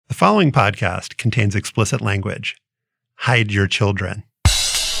following podcast contains explicit language. Hide your children.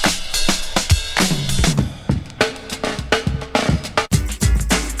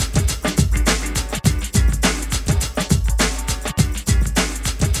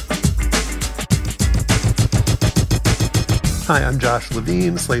 Hi, I'm Josh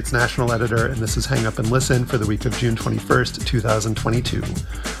Levin, Slate's national editor, and this is Hang Up and Listen for the week of June 21st, 2022.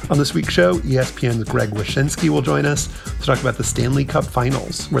 On this week's show, ESPN's Greg Wyshynski will join us to talk about the Stanley Cup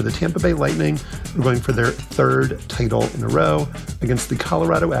Finals, where the Tampa Bay Lightning are going for their third title in a row against the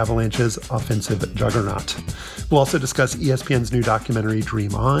Colorado Avalanche's offensive juggernaut. We'll also discuss ESPN's new documentary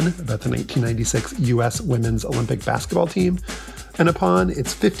Dream On about the 1996 U.S. Women's Olympic basketball team. And upon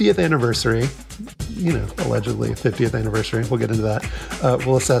its 50th anniversary, allegedly 50th anniversary, we'll get into that,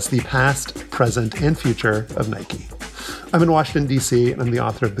 we'll assess the past, present, and future of Nike. I'm in Washington, D.C., and I'm the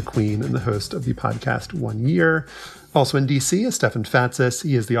author of The Queen and the host of the podcast 1 Year. Also in D.C. is Stefan Fatsis.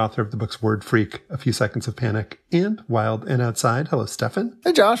 He is the author of the books Word Freak, A Few Seconds of Panic, and Wild and Outside. Hello, Stefan.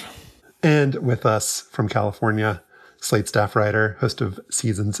 Hey, Josh. And with us from California, Slate staff writer, host of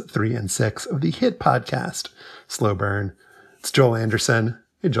seasons 3 and 6 of the hit podcast Slow Burn. It's Joel Anderson.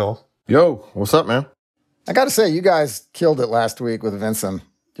 Hey, Joel. Yo, what's up, man? I got to say, you guys killed it last week with Vincent.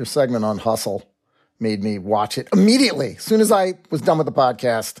 Your segment on Hustle made me watch it immediately. As soon as I was done with the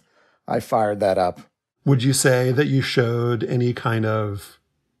podcast, I fired that up. Would you say that you showed any kind of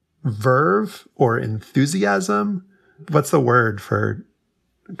verve or enthusiasm? What's the word for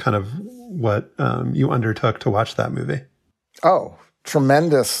kind of what you undertook to watch that movie? Oh,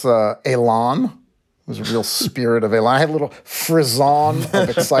 tremendous elan. It was a real spirit of elan. I had a little frisson of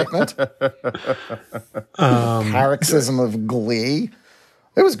excitement. Paroxysm of glee.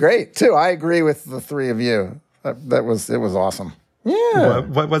 It was great, too. I agree with the three of you. It was awesome. Yeah.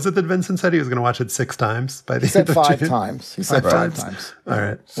 What was it that Vincent said? He was going to watch it 6 times by the end of June? He said 5 times. He said 5 times. All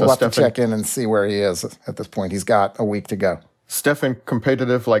right. We'll have to check in and see where he is at this point. He's got a week to go. Stefan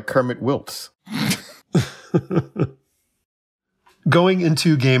competitive like Kermit Wilkes. Going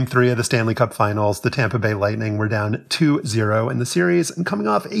into Game 3 of the Stanley Cup Finals, the Tampa Bay Lightning were down 2-0 in the series and coming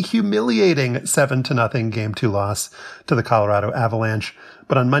off a humiliating 7-0 Game 2 loss to the Colorado Avalanche.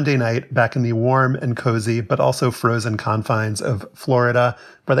 But on Monday night, back in the warm and cozy, but also frozen confines of Florida,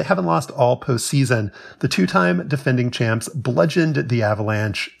 where they haven't lost all postseason, the two-time defending champs bludgeoned the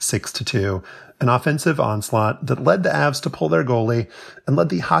Avalanche 6-2, an offensive onslaught that led the Avs to pull their goalie and led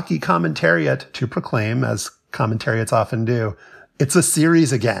the hockey commentariat to proclaim, as commentariats often do, it's a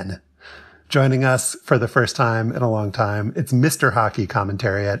series again. Joining us for the first time in a long time, it's Mr. Hockey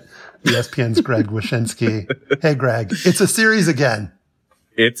Commentariat, ESPN's Greg Wyshynski. Hey, Greg, it's a series again.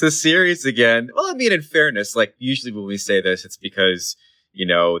 It's a series again. Well, I mean, in fairness, like usually when we say this, it's because,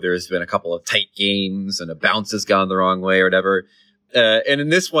 there's been a couple of tight games and a bounce has gone the wrong way or whatever. And in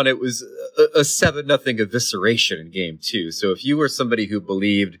this one, it was a 7-0 evisceration in Game 2. So if you were somebody who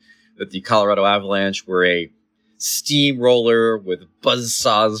believed that the Colorado Avalanche were a steamroller with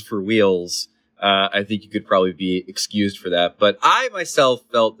buzzsaws for wheels, I think you could probably be excused for that. But I myself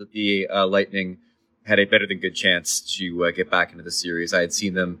felt that the Lightning had a better than good chance to get back into the series. I had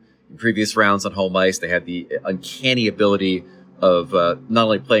seen them in previous rounds on home ice. They had the uncanny ability of not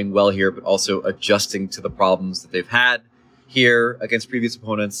only playing well here, but also adjusting to the problems that they've had here against previous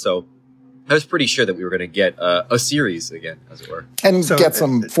opponents. So I was pretty sure that we were going to get a series again, as it were. And get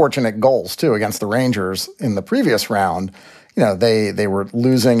some fortunate goals, too, against the Rangers in the previous round. They were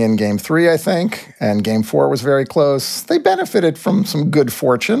losing in Game 3, I think, and Game 4 was very close. They benefited from some good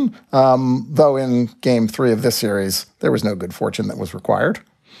fortune, though in Game 3 of this series, there was no good fortune that was required.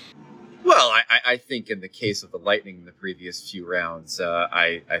 Well, I think in the case of the Lightning in the previous few rounds,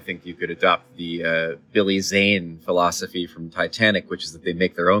 I think you could adopt the Billy Zane philosophy from Titanic, which is that they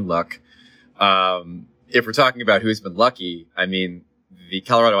make their own luck. If we're talking about who's been lucky, I mean, the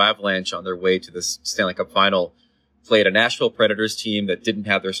Colorado Avalanche on their way to this Stanley Cup final played a Nashville Predators team that didn't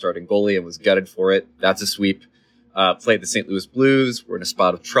have their starting goalie and was gutted for it. That's a sweep. Played the St. Louis Blues. We're in a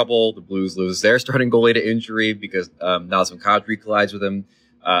spot of trouble. The Blues lose their starting goalie to injury because Nazem Kadri collides with him.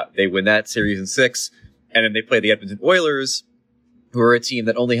 They win that series in 6. And then they play the Edmonton Oilers, who are a team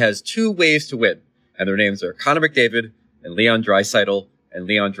that only has 2 ways to win. And their names are Connor McDavid and Leon Draisaitl. And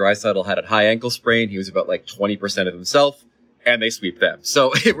Leon Draisaitl had a high ankle sprain. He was about 20% of himself, and they sweep them.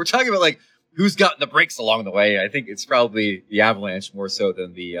 So if we're talking about who's gotten the breaks along the way, I think it's probably the Avalanche more so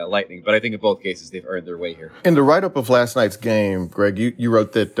than the Lightning. But I think in both cases, they've earned their way here. In the write-up of last night's game, Greg, you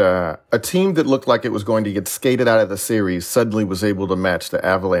wrote that a team that looked like it was going to get skated out of the series suddenly was able to match the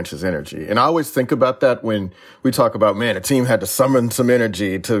Avalanche's energy. And I always think about that when we talk about, man, a team had to summon some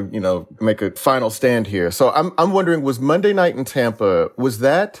energy to, make a final stand here. So I'm wondering, was Monday night in Tampa, was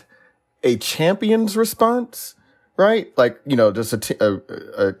that a champion's response, right? Like, just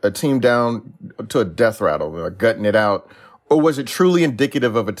a team down to a death rattle, gutting it out. Or was it truly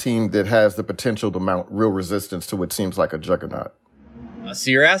indicative of a team that has the potential to mount real resistance to what seems like a juggernaut?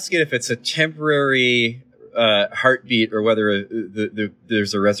 So you're asking if it's a temporary heartbeat or whether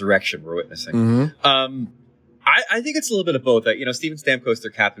there's a resurrection we're witnessing. Mm-hmm. I think it's a little bit of both. Steven Stamkos,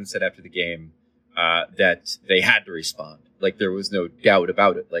 their captain, said after the game that they had to respond. Like, there was no doubt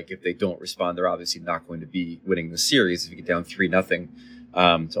about it. Like, if they don't respond, they're obviously not going to be winning the series if you get down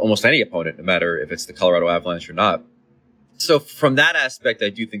 3-0 to almost any opponent, no matter if it's the Colorado Avalanche or not. So from that aspect, I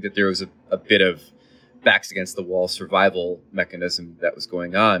do think that there was a bit of backs against the wall survival mechanism that was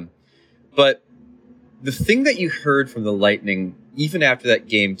going on. But the thing that you heard from the Lightning, even after that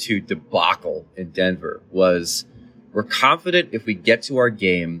Game 2 debacle in Denver, was we're confident if we get to our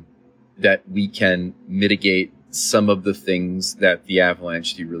game that we can mitigate some of the things that the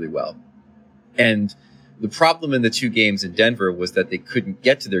Avalanche do really well. And the problem in the 2 games in Denver was that they couldn't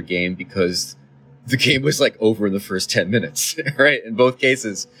get to their game because the game was like over in the first 10 minutes, right? In both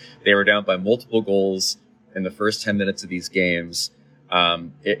cases, they were down by multiple goals in the first 10 minutes of these games.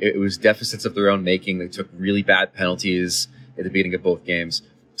 It was deficits of their own making. They took really bad penalties at the beginning of both games.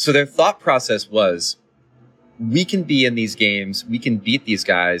 So their thought process was, we can be in these games, we can beat these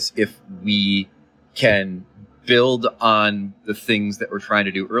guys if we can build on the things that we're trying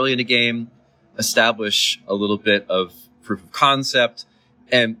to do early in the game, establish a little bit of proof of concept,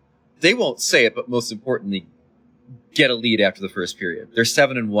 and they won't say it, but most importantly, get a lead after the first period. They're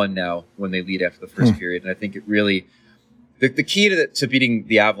 7-1 now when they lead after the first period. And I think it really, the key to beating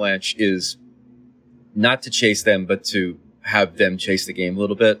the Avalanche is not to chase them, but to have them chase the game a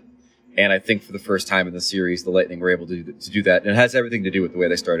little bit. And I think for the first time in the series, the Lightning were able to do that. And it has everything to do with the way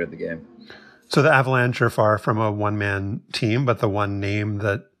they started the game. So the Avalanche are far from a one-man team, but the one name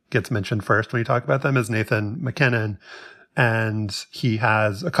that gets mentioned first when you talk about them is Nathan MacKinnon. And he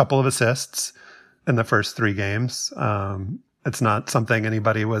has a couple of assists in the first 3 games. It's not something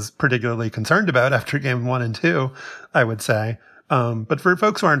anybody was particularly concerned about after game 1 and 2, I would say. But for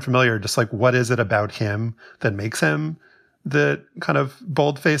folks who aren't familiar, just like, what is it about him that makes him the kind of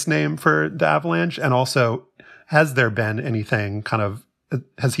bold-faced name for the Avalanche? And also, has there been anything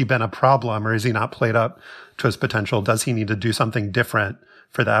has he been a problem, or is he not played up to his potential? Does he need to do something different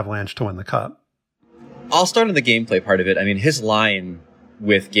for the Avalanche to win the Cup? I'll start on the gameplay part of it. I mean, his line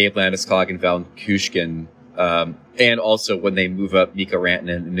with Gabe Landeskog and Val Nichushkin, and also when they move up Mikko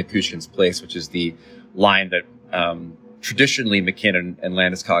Rantanen in Nichushkin's place, which is the line that traditionally McKinnon and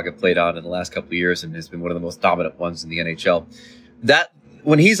Landeskog have played on in the last couple of years and has been one of the most dominant ones in the NHL. That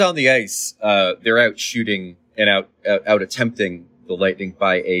when he's on the ice, they're out shooting and out attempting the Lightning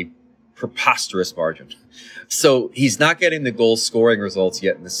by a preposterous margin. So he's not getting the goal scoring results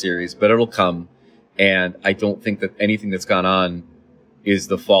yet in the series, but it'll come. And I don't think that anything that's gone on is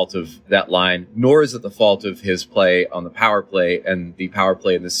the fault of that line, nor is it the fault of his play on the power play and the power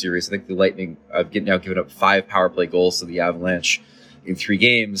play in this series. I think the Lightning have now given up 5 power play goals to the Avalanche in 3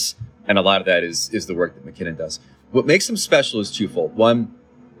 games, and a lot of that is the work that McKinnon does. What makes him special is twofold. One,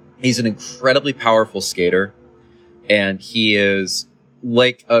 he's an incredibly powerful skater, and he is,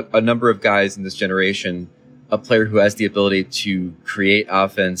 like a number of guys in this generation, a player who has the ability to create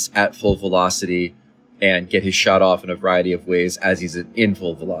offense at full velocity and get his shot off in a variety of ways as he's in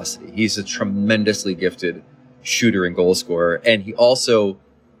full velocity. He's a tremendously gifted shooter and goal scorer. And he also,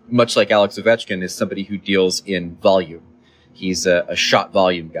 much like Alex Ovechkin, is somebody who deals in volume. He's a shot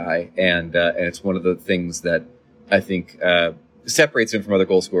volume guy. And it's one of the things that I think separates him from other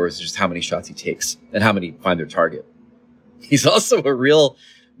goal scorers, is just how many shots he takes and how many find their target. He's also a real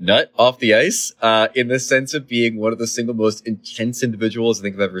nut off the ice, in the sense of being one of the single most intense individuals I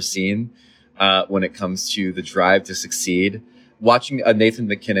think I've ever seen. When it comes to the drive to succeed. Watching a Nathan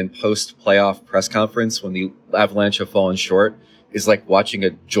MacKinnon post-playoff press conference when the Avalanche have fallen short is like watching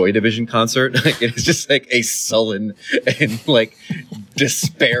a Joy Division concert. It's just like a sullen and like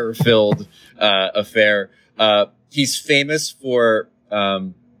despair-filled affair. He's famous for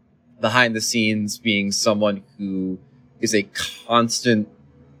behind the scenes being someone who is a constant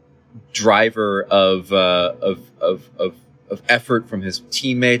driver of effort from his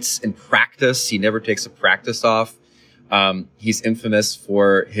teammates in practice. He never takes a practice off. He's infamous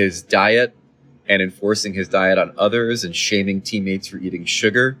for his diet and enforcing his diet on others and shaming teammates for eating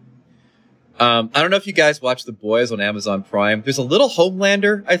sugar. I don't know if you guys watch The Boys on Amazon Prime. There's a little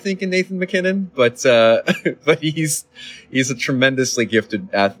Homelander, I think, in Nathan MacKinnon, but he's a tremendously gifted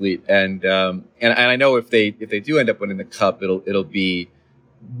athlete. And I know if they do end up winning the Cup, it'll be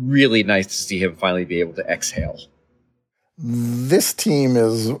really nice to see him finally be able to exhale. this team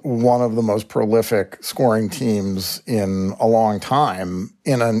is one of the most prolific scoring teams in a long time,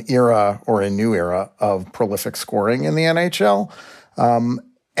 in an era or a new era of prolific scoring in the NHL.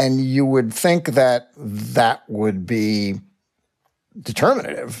 And you would think that that would be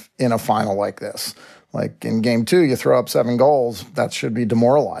determinative in a final like this. Like in game 2, you throw up 7 goals, that should be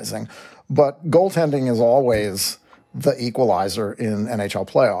demoralizing. But goaltending is always the equalizer in NHL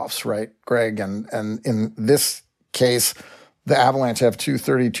playoffs, right, Greg? And in this case, the Avalanche have 2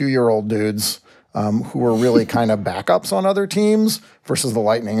 32-year-old dudes who are really kind of backups on other teams versus the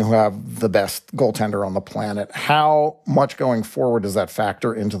Lightning, who have the best goaltender on the planet. How much going forward does that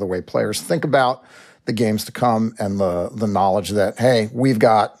factor into the way players think about the games to come and the knowledge that, hey, we've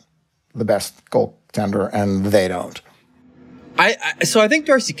got the best goaltender and they don't? So I think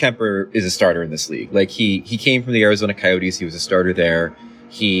Darcy Kemper is a starter in this league. Like he came from the Arizona Coyotes. He was a starter there.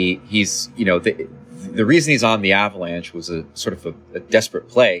 He's the reason he's on the Avalanche was a sort of a desperate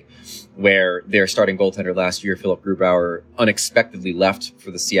play where their starting goaltender last year, Philip Grubauer, unexpectedly left for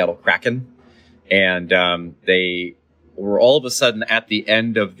the Seattle Kraken. And they were all of a sudden at the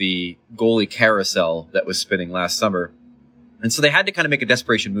end of the goalie carousel that was spinning last summer. And so they had to kind of make a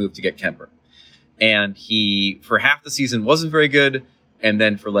desperation move to get Kemper. And he, for half the season, wasn't very good. And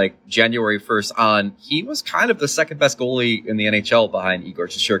then for like January 1st on, he was kind of the second best goalie in the NHL behind Igor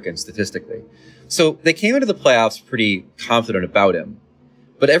Shesterkin statistically. So they came into the playoffs pretty confident about him.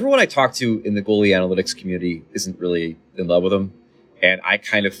 But everyone I talked to in the goalie analytics community isn't really in love with him. And I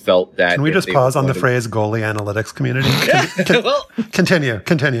kind of felt that... Can we just pause on the phrase goalie analytics community? Well, continue.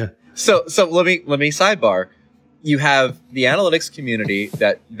 So let me sidebar. You have the analytics community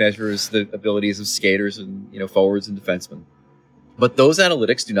that measures the abilities of skaters and, forwards and defensemen. But those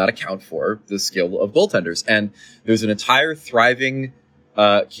analytics do not account for the skill of goaltenders. And there's an entire thriving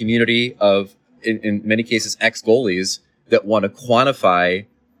community of, in many cases, ex-goalies that want to quantify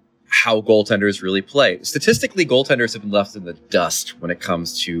how goaltenders really play. Statistically, goaltenders have been left in the dust when it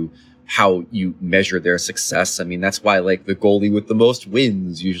comes to how you measure their success. I mean, that's why like the goalie with the most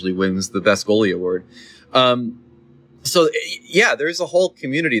wins usually wins the best goalie award. So yeah, there's a whole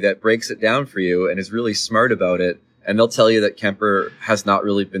community that breaks it down for you and is really smart about it. And they'll tell you that Kemper has not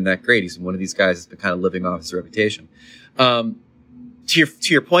really been that great. He's one of these guys that's been kind of living off his reputation. To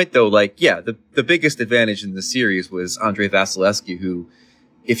your point though, like, yeah, the biggest advantage in the series was Andrei Vasilevskiy, who,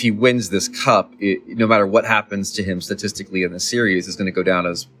 if he wins this cup, no matter what happens to him statistically in the series, is going to go down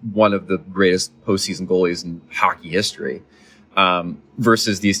as one of the greatest postseason goalies in hockey history,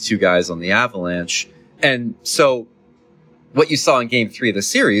 versus these two guys on the Avalanche. And so what you saw in game 3 of the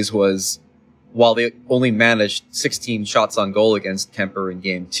series was, while they only managed 16 shots on goal against Kemper in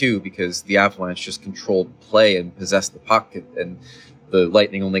game 2 because the Avalanche just controlled play and possessed the puck, and the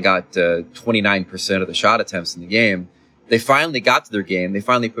Lightning only got 29% of the shot attempts in the game, they finally got to their game. They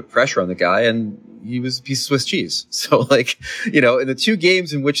finally put pressure on the guy, and he was a piece of Swiss cheese. So, like, in the 2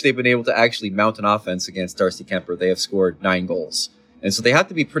 games in which they've been able to actually mount an offense against Darcy Kemper, they have scored 9 goals. And so they have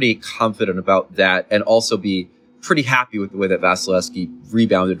to be pretty confident about that and also be pretty happy with the way that Vasilevskiy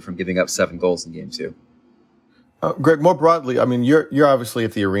rebounded from giving up 7 goals in game 2. Greg, more broadly, I mean, you're obviously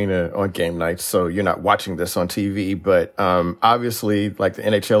at the arena on game nights, so you're not watching this on TV, but obviously, like, the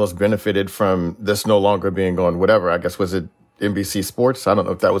NHL has benefited from this no longer being on whatever, I guess, was it NBC Sports? I don't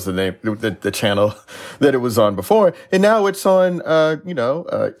know if that was the name, the channel that it was on before. And now it's on,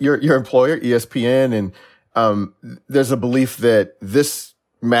 your employer, ESPN, and there's a belief that this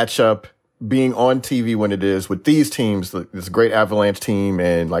matchup being on TV when it is with these teams, this great Avalanche team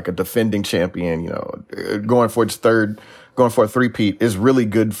and like a defending champion, going for a three-peat is really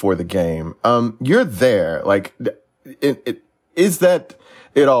good for the game. You're there. Like, is that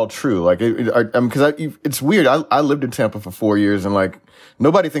it all true? Like, because it's weird. I lived in Tampa for 4 years, and like,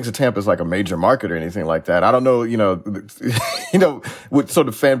 nobody thinks of Tampa as like a major market or anything like that. I don't know, what sort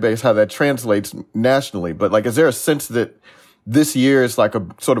of fan base, how that translates nationally, but like, is there a sense that this year is like a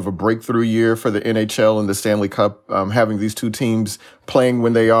sort of a breakthrough year for the NHL and the Stanley Cup, having these two teams playing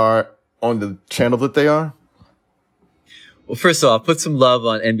when they are on the channel that they are? Well, first of all, put some love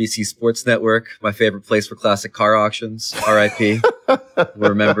on NBC Sports Network, my favorite place for classic car auctions. R.I.P.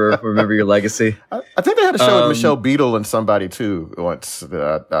 remember your legacy. I think they had a show with Michelle Beadle and somebody too once. I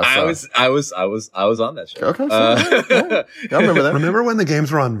was on that show. Okay, I remember that. Remember when the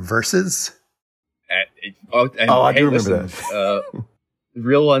games were on Versus? I do remember that.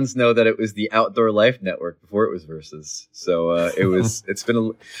 Real ones know that it was the Outdoor Life Network before it was Versus. So it's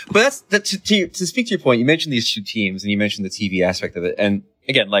been but to speak to your point, you mentioned these two teams and you mentioned the TV aspect of it. And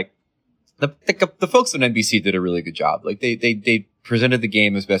again, like the folks on NBC did a really good job. Like they presented the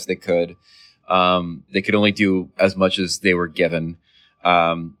game as best they could. They could only do as much as they were given.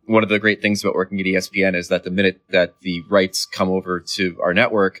 One of the great things about working at ESPN is that the minute that the rights come over to our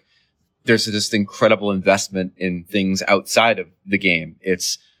network, there's this incredible investment in things outside of the game.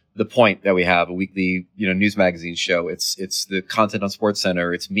 It's The Point that we have, a weekly, news magazine show. It's the content on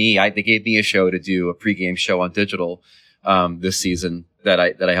SportsCenter. It's me. They gave me a show to do a pregame show on digital, this season that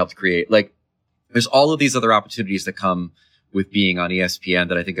I helped create. Like, there's all of these other opportunities that come with being on ESPN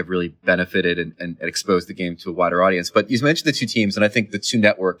that I think have really benefited and exposed the game to a wider audience. But you mentioned the two teams, and I think the two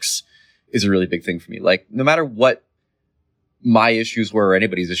networks is a really big thing for me. Like, no matter what my issues were or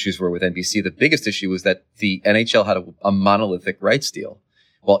anybody's issues were with NBC, the biggest issue was that the NHL had a monolithic rights deal,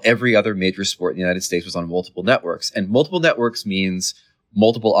 while every other major sport in the United States was on multiple networks. And multiple networks means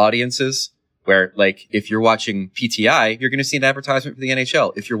multiple audiences, where, like, if you're watching PTI, you're going to see an advertisement for the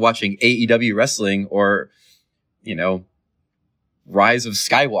NHL. If you're watching AEW wrestling or, Rise of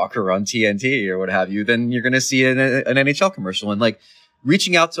Skywalker on TNT or what have you, then you're going to see an NHL commercial. And, like,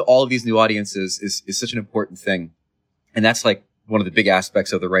 reaching out to all of these new audiences is such an important thing. And that's, like, one of the big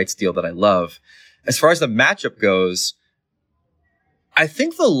aspects of the rights deal that I love. As far as the matchup goes, I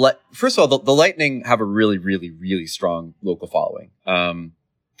think first of all, the Lightning have a really, really, really strong local following.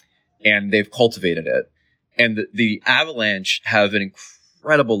 And they've cultivated it. And the Avalanche have an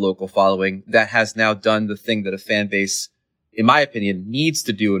incredible local following that has now done the thing that a fan base, in my opinion, needs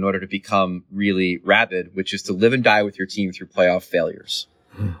to do in order to become really rabid, which is to live and die with your team through playoff failures.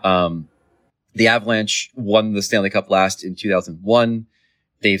 The Avalanche won the Stanley Cup last in 2001.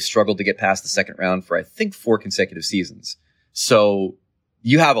 They've struggled to get past the second round for, I think, 4 consecutive seasons. So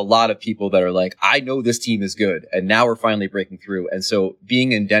you have a lot of people that are like, I know this team is good, and now we're finally breaking through. And so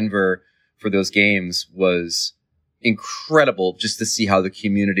being in Denver for those games was incredible, just to see how the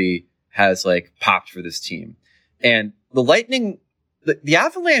community has, like, popped for this team. And the Lightning, the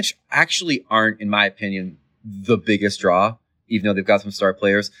Avalanche actually aren't, in my opinion, the biggest draw, even though they've got some star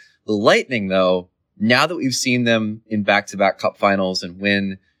players. The Lightning, though, now that we've seen them in back-to-back Cup Finals and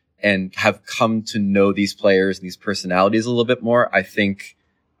win and have come to know these players and these personalities a little bit more, I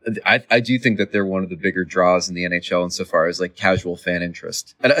do think that they're one of the bigger draws in the NHL insofar as, like, casual fan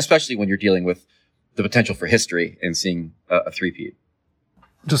interest, and especially when you're dealing with the potential for history and seeing a three-peat.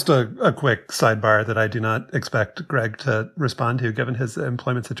 Just a quick sidebar that I do not expect Greg to respond to, given his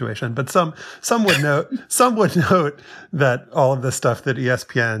employment situation. But some would note that all of the stuff that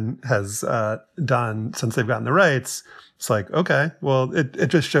ESPN has done since they've gotten the rights, it's like, okay, well, it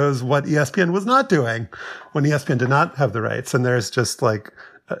just shows what ESPN was not doing when ESPN did not have the rights. And there's just, like,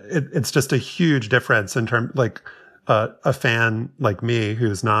 it's just a huge difference in terms, like, a fan like me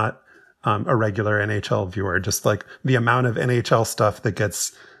who's not a regular NHL viewer, just, like, the amount of NHL stuff that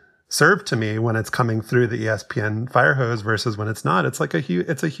gets served to me when it's coming through the ESPN fire hose versus when it's not. It's like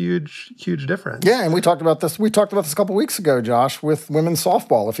it's a huge difference. Yeah, and we talked about this a couple weeks ago, Josh, with women's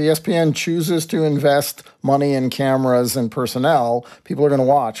softball. If ESPN chooses to invest money in cameras and personnel, people are going to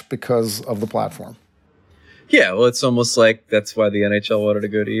watch because of the platform. Yeah, well, it's almost like that's why the NHL wanted to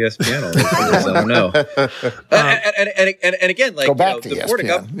go to ESPN. All those I don't know. And again, like, go back to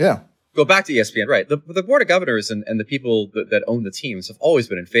ESPN. Go back to ESPN, right? The board of governors and the people that own the teams have always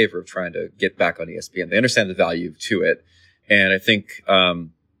been in favor of trying to get back on ESPN. They understand the value to it. And I think,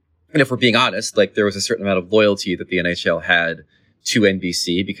 and if we're being honest, like, there was a certain amount of loyalty that the NHL had to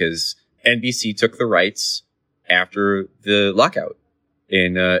NBC because NBC took the rights after the lockout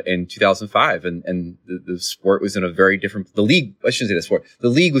in 2005. And the sport was in a very different, the league was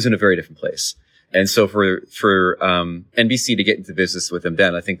in a very different place. And so for NBC to get into business with them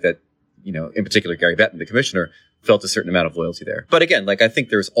then, I think that, in particular, Gary Bettman, the commissioner, felt a certain amount of loyalty there. But again, like, I think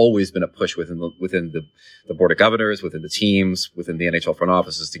there's always been a push within the board of governors, within the teams, within the NHL front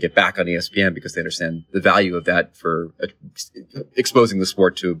offices to get back on ESPN because they understand the value of that for exposing the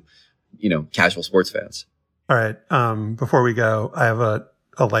sport to, casual sports fans. All right. Before we go, I have a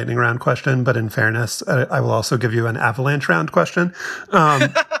lightning round question, but in fairness, I will also give you an avalanche round question.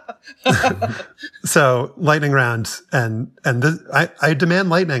 So lightning round, and this, I demand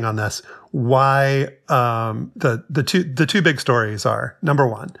lightning on this. Why the two big stories are, number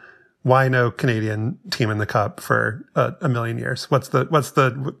one, why no Canadian team in the Cup for a million years? What's the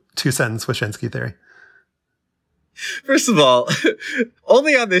 2-sentence Wyshynski theory? First of all,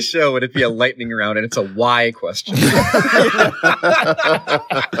 only on this show would it be a lightning round, and it's a why question.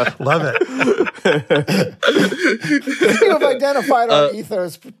 Love it. You have identified our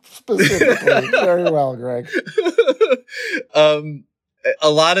ethos specifically very well, Greg. A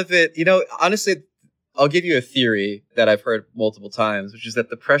lot of it, honestly, I'll give you a theory that I've heard multiple times, which is that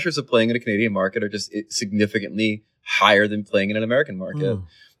the pressures of playing in a Canadian market are just significantly higher than playing in an American market.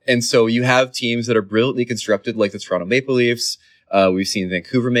 And so you have teams that are brilliantly constructed, like the Toronto Maple Leafs. We've seen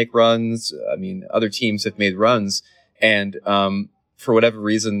Vancouver make runs. I mean, other teams have made runs, and for whatever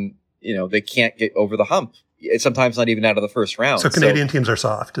reason, they can't get over the hump. It's sometimes not even out of the first round. So Canadian teams are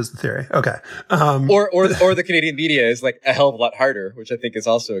soft, is the theory. Okay. Or the Canadian media is like a hell of a lot harder, which I think is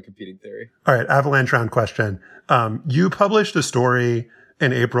also a competing theory. All right, Avalanche round question. You published a story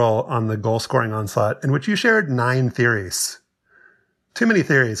in April on the goal scoring onslaught in which you shared 9 theories. Too many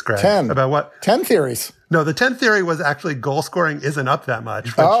theories, Greg. 10. About what? 10 theories. No, the 10th theory was actually goal scoring isn't up that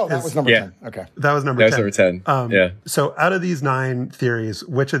much. That was number 10. Okay. That was number 10. That was number 10. Yeah. So out of these 9 theories,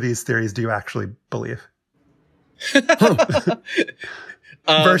 which of these theories do you actually believe?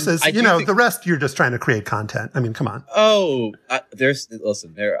 Versus, the rest you're just trying to create content. I mean, come on. Oh, I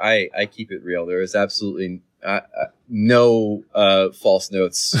keep it real. There is absolutely no false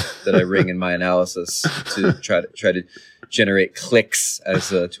notes that I ring in my analysis to try to generate clicks, as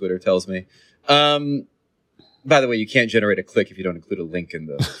Twitter tells me. By the way, you can't generate a click if you don't include a link in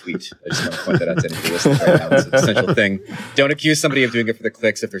the tweet. I just want to point that out to anybody listening right now. It's an essential thing. Don't accuse somebody of doing it for the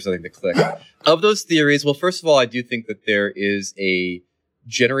clicks if there's something to click. Of those theories, well, first of all, I do think that there is a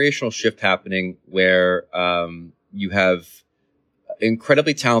generational shift happening where you have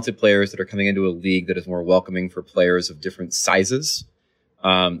incredibly talented players that are coming into a league that is more welcoming for players of different sizes.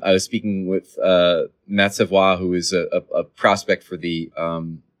 I was speaking with Matt Savoie, who is a prospect for the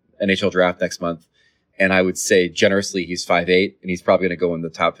NHL draft next month. And I would say generously, he's 5'8", and he's probably going to go in the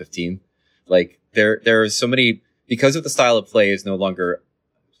top 15. Like there are so many, because of the style of play is no longer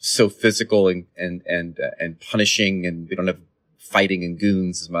so physical and punishing, and we don't have fighting and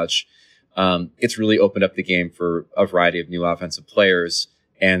goons as much. It's really opened up the game for a variety of new offensive players,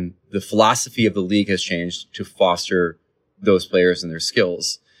 and the philosophy of the league has changed to foster those players and their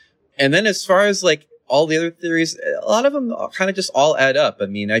skills. And then as far as like all the other theories, a lot of them kind of just all add up. I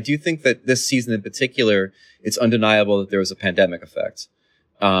mean, I do think that this season in particular, it's undeniable that there was a pandemic effect.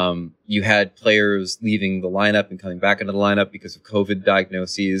 You had players leaving the lineup and coming back into the lineup because of COVID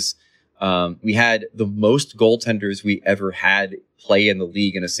diagnoses. We had the most goaltenders we ever had play in the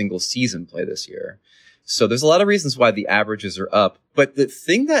league in a single season play this year. So there's a lot of reasons why the averages are up. But the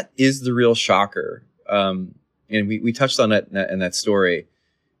thing that is the real shocker, and we touched on that in that story,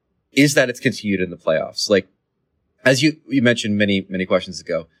 is that it's continued in the playoffs. Like, as you mentioned many questions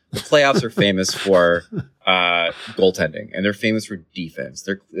ago, the playoffs are famous for goaltending, and they're famous for defense.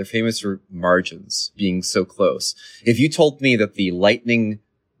 They're famous for margins being so close. If you told me that the Lightning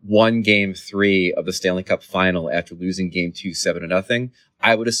won Game 3 of the Stanley Cup Final after losing Game 2 7-0,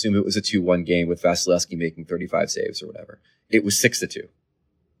 I would assume it was a 2-1 game with Vasilevsky making 35 saves or whatever. It was 6-2.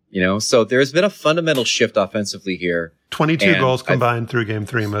 So there's been a fundamental shift offensively here. 22 goals combined through Game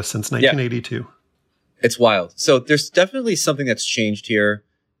 3 most since 1982. Yeah. It's wild. So there's definitely something that's changed here,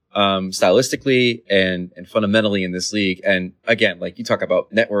 stylistically and fundamentally in this league. And again, like you talk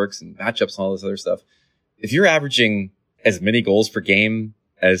about networks and matchups and all this other stuff. If you're averaging as many goals per game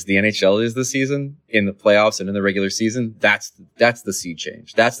as the NHL is this season in the playoffs and in the regular season, that's the sea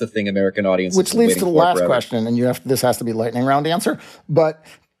change. That's the thing American audiences. Which leads to the last question, and this has to be lightning round answer, but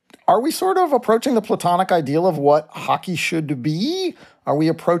are we sort of approaching the platonic ideal of what hockey should be? Are we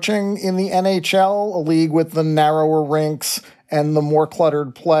approaching in the NHL a league with the narrower rinks and the more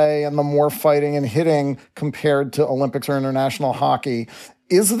cluttered play and the more fighting and hitting compared to Olympics or international hockey?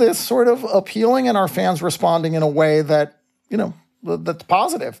 Is this sort of appealing, and are fans responding in a way that, that's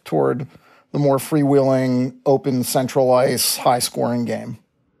positive toward the more freewheeling, open, central ice, high-scoring game?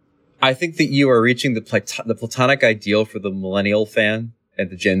 I think that you are reaching the platonic ideal for the millennial fan and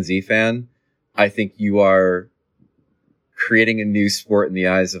the Gen Z fan. I think you are creating a new sport in the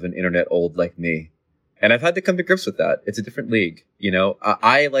eyes of an internet old like me. And I've had to come to grips with that. It's a different league.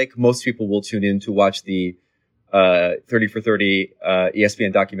 I, like most people, will tune in to watch the 30 for 30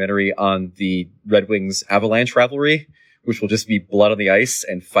 ESPN documentary on the Red Wings Avalanche rivalry, which will just be blood on the ice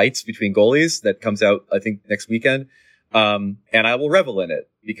and fights between goalies. That comes out, I think, next weekend. And I will revel in it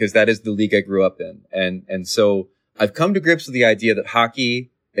because that is the league I grew up in. And so I've come to grips with the idea that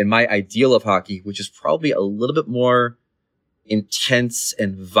hockey, and my ideal of hockey, which is probably a little bit more intense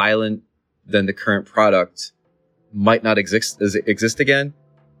and violent than the current product, might not exist again.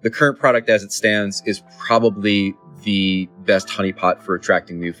 The current product as it stands is probably the best honeypot for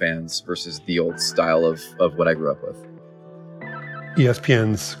attracting new fans versus the old style of what I grew up with.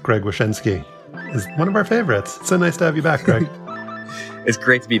 ESPN's Greg Wyshynski is one of our favorites. It's so nice to have you back, Greg. It's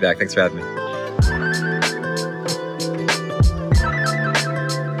great to be back. Thanks for having me.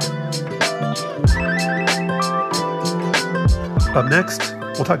 Up next,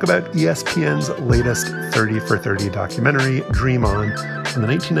 we'll talk about ESPN's latest 30 for 30 documentary, Dream On, and the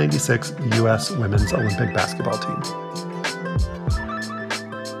 1996 U.S. Women's Olympic basketball team.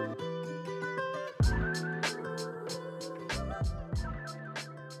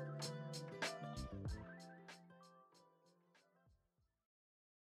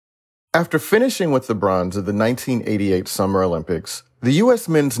 After finishing with the bronze at the 1988 Summer Olympics, the U.S.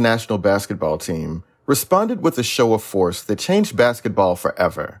 men's national basketball team responded with a show of force that changed basketball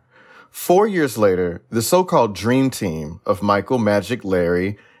forever. 4 years later, the so-called Dream Team of Michael, Magic,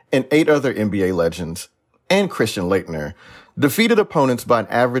 Larry, and 8 other NBA legends, and Christian Laettner, defeated opponents by an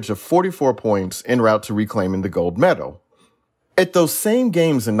average of 44 points en route to reclaiming the gold medal. At those same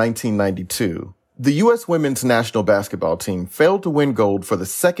games in 1992, the U.S. women's national basketball team failed to win gold for the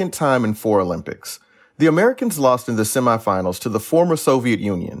second time in 4 Olympics. The Americans lost in the semifinals to the former Soviet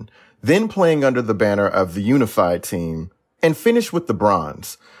Union, then playing under the banner of the unified team, and finished with the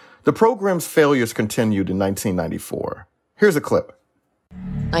bronze. The program's failures continued in 1994. Here's a clip.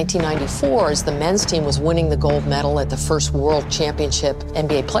 1994, as the men's team was winning the gold medal at the first World Championship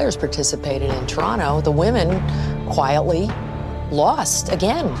NBA players participated in Toronto, the women quietly lost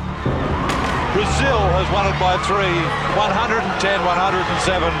again. Brazil has won it by 3,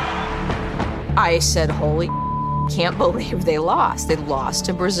 110-107. I said, holy can't believe they lost. They lost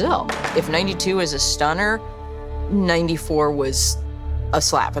to Brazil. If 92 is a stunner, 94 was a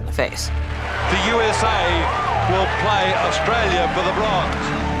slap in the face. The USA will play Australia for the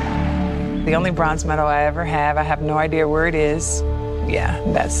bronze. The only bronze medal I ever have, I have no idea where it is. Yeah,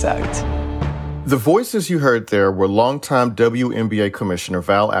 that sucked. The voices you heard there were longtime WNBA Commissioner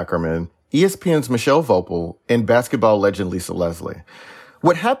Val Ackerman, ESPN's Michelle Vopel, and basketball legend Lisa Leslie.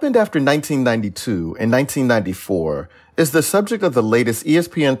 What happened after 1992 and 1994 is the subject of the latest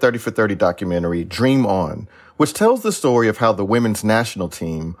ESPN 30 for 30 documentary, Dream On, which tells the story of how the women's national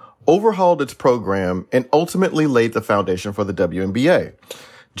team overhauled its program and ultimately laid the foundation for the WNBA.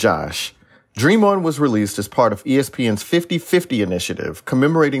 Josh, Dream On was released as part of ESPN's 50/50 initiative,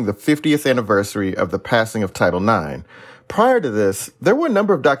 commemorating the 50th anniversary of the passing of Title IX. Prior to this, there were a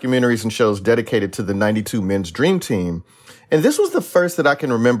number of documentaries and shows dedicated to the 92 men's dream team, and this was the first that I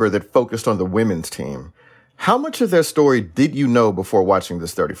can remember that focused on the women's team. How much of their story did you know before watching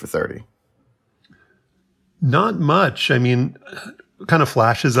this 30 for 30? Not much. I mean, kind of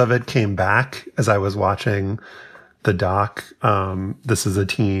flashes of it came back as I was watching the doc. This is a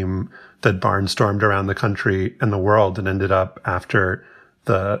team that barnstormed around the country and the world and ended up after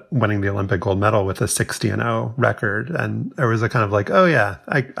winning the Olympic gold medal with a 60-0 record. And there was a kind of like, oh yeah,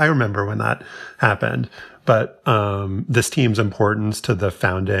 I remember when that happened. But this team's importance to the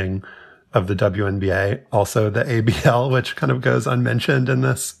founding of the WNBA, also the ABL, which kind of goes unmentioned in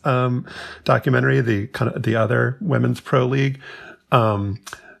this documentary, the other women's pro league.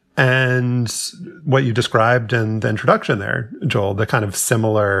 And what you described in the introduction there, Joel, the kind of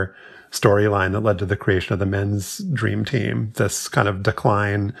similar storyline that led to the creation of the men's dream team, this kind of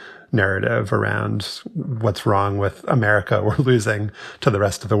decline narrative around what's wrong with America. We're losing to the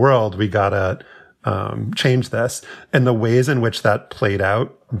rest of the world. We gotta change this. And the ways in which that played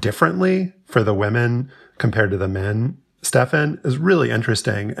out differently for the women compared to the men, Stefan, is really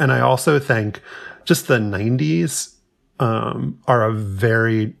interesting. And I also think just the 90s are a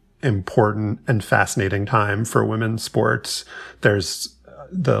very important and fascinating time for women's sports. There's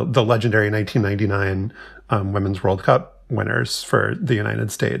the legendary 1999 Women's World Cup winners for the United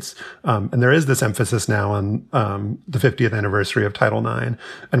States. And there is this emphasis now on the 50th anniversary of Title IX.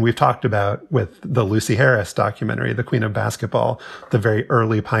 And we've talked about with the Lucy Harris documentary, The Queen of Basketball, the very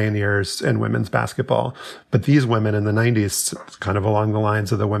early pioneers in women's basketball. But these women in the 90s, kind of along the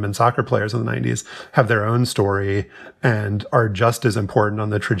lines of the women soccer players in the 90s, have their own story and are just as important on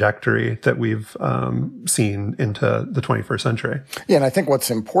the trajectory that we've seen into the 21st century. Yeah, and I think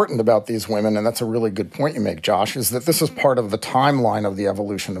what's important about these women, and that's a really good point you make, Josh, is that this is part of the timeline of the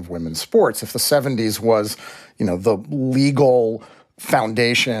evolution of women's sports. If the 70s was, the legal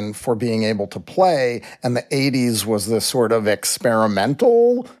foundation for being able to play, and the 80s was the sort of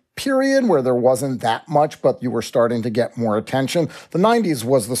experimental period where there wasn't that much, but you were starting to get more attention. The 90s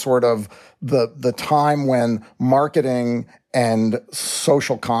was the sort of the time when marketing and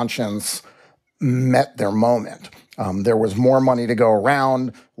social conscience met their moment. There was more money to go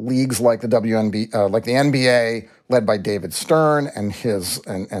around. Leagues like the like the NBA, led by David Stern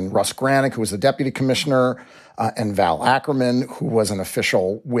and Russ Granick, who was the deputy commissioner, and Val Ackerman, who was an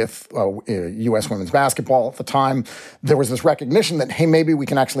official with U.S. women's basketball at the time. There was this recognition that, hey, maybe we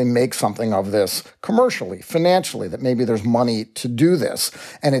can actually make something of this commercially, financially, that maybe there's money to do this.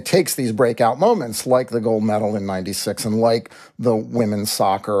 And it takes these breakout moments like the gold medal in 96 and like the women's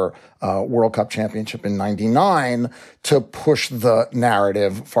soccer World Cup championship in 99 to push the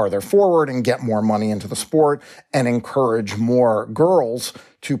narrative farther forward and get more money into the sport and encourage more girls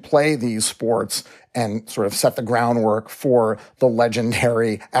to play these sports and sort of set the groundwork for the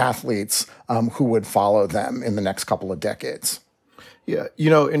legendary athletes who would follow them in the next couple of decades. Yeah,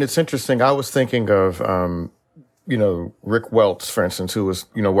 and it's interesting. I was thinking of, Rick Welts, for instance, who was,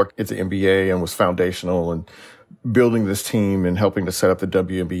 worked at the NBA and was foundational and building this team and helping to set up the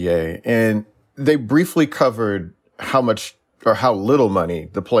WNBA. And they briefly covered how much or how little money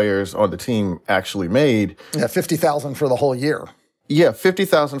the players on the team actually made. Yeah, $50,000 for the whole year. Yeah,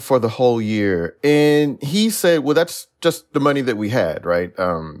 $50,000 for the whole year. And he said, well, that's just the money that we had, right?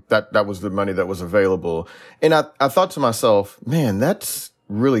 That was the money that was available. And I thought to myself, man, that's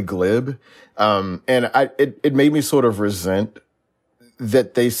really glib. And it made me sort of resent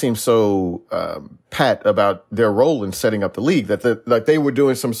that they seem so pat about their role in setting up the league, that like they were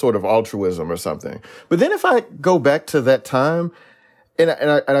doing some sort of altruism or something. But then if I go back to that time, and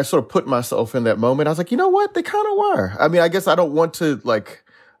I sort of put myself in that moment, I was like, you know what? They kind of were. I mean, I guess I don't want to like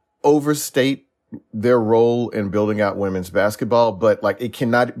overstate their role in building out women's basketball, but like it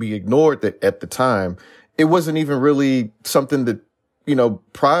cannot be ignored that at the time, it wasn't even really something that,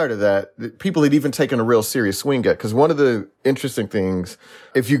 prior to that people had even taken a real serious swing at. Because one of the interesting things,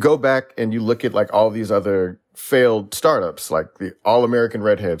 if you go back and you look at like all these other failed startups, like the All-American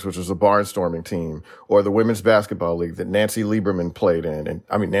Redheads, which was a barnstorming team, or the Women's Basketball League that Nancy Lieberman played in. And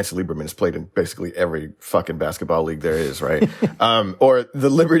I mean, Nancy Lieberman has played in basically every fucking basketball league there is, right? Or the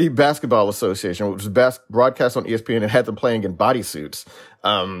Liberty Basketball Association, which was broadcast on ESPN and had them playing in bodysuits.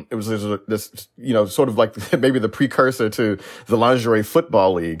 It was this, sort of like maybe the precursor to the Lingerie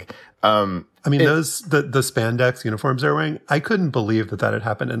Football League. The spandex uniforms they're wearing, I couldn't believe that had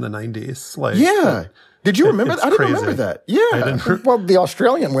happened in the 90s. Yeah. Did you remember that? I didn't remember that. Yeah. Well, the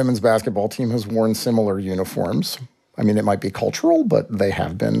Australian women's basketball team has worn similar uniforms. I mean, it might be cultural, but they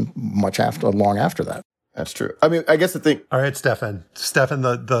have been long after that. That's true. I mean, I guess the thing. All right, Stefan,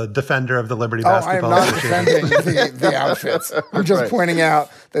 the defender of the Liberty Basketball Association. I am not defending the outfits. I'm just pointing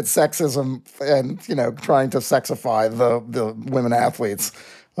out that sexism and, trying to sexify the women athletes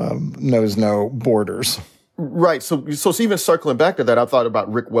knows no borders. Right. So even circling back to that, I thought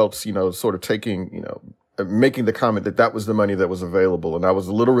about Rick Welts, sort of taking, making the comment that was the money that was available. And I was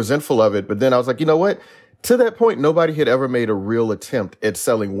a little resentful of it. But then I was like, you know what? To that point, nobody had ever made a real attempt at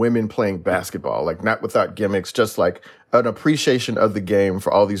selling women playing basketball, like not without gimmicks, just like an appreciation of the game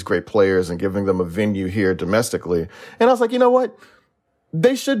for all these great players and giving them a venue here domestically. And I was like, you know what?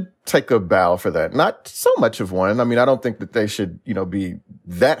 They should take a bow for that. Not so much of one. I mean, I don't think that they should, be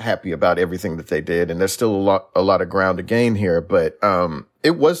that happy about everything that they did. And there's still a lot of ground to gain here, but,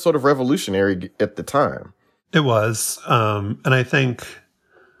 it was sort of revolutionary at the time. It was. And I think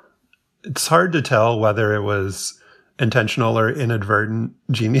it's hard to tell whether it was intentional or inadvertent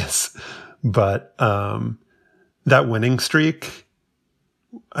genius, but, that winning streak,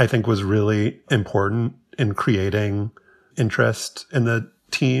 I think, was really important in creating interest in the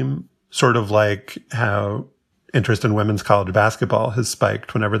team, sort of like how interest in women's college basketball has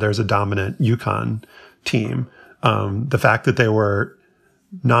spiked whenever there's a dominant UConn team. The fact that they were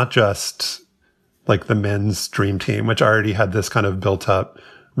not just like the men's dream team, which already had this kind of built up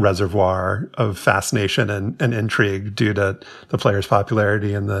reservoir of fascination and intrigue due to the players'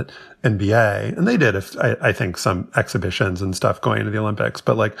 popularity in the NBA. And they did, I think, some exhibitions and stuff going into the Olympics,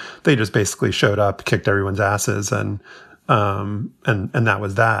 but like they just basically showed up, kicked everyone's asses, and that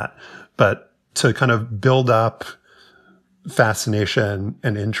was that. But to kind of build up fascination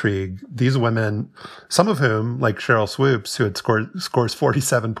and intrigue, these women, some of whom, like Cheryl Swoops, who had scores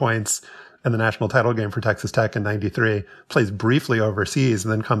 47 points in the national title game for Texas Tech in 93, plays briefly overseas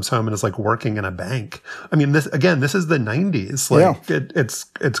and then comes home and is like working in a bank. I mean, this is the 90s. Like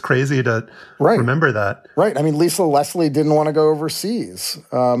it's crazy to remember that. Right. I mean, Lisa Leslie didn't want to go overseas.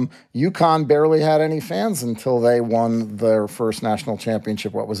 UConn barely had any fans until they won their first national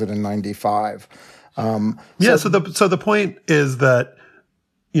championship. What was it, in 95? So the point is that,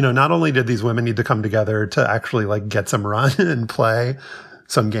 not only did these women need to come together to actually like get some run and play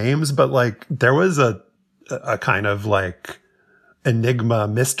some games, but like there was a kind of like enigma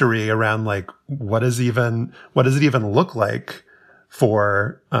mystery around like what does it even look like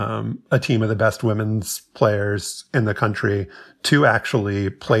for a team of the best women's players in the country to actually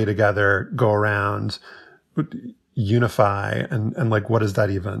play together, go around, unify, and like what does that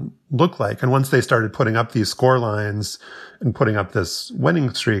even look like? And once they started putting up these score lines and putting up this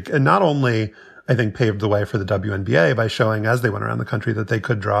winning streak, and not only I think paved the way for the WNBA by showing as they went around the country that they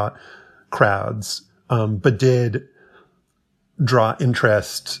could draw crowds, but did draw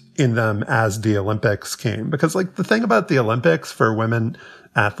interest in them as the Olympics came. Because like the thing about the Olympics for women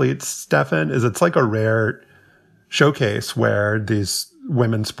athletes, Stefan, is it's like a rare showcase where these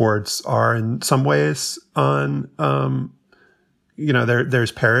women's sports are in some ways on,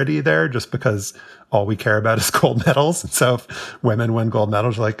 there's parity there just because all we care about is gold medals. And so if women win gold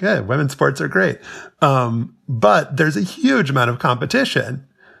medals, you're like, hey, women's sports are great. But there's a huge amount of competition.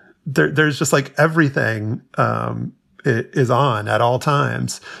 There's just like everything is on at all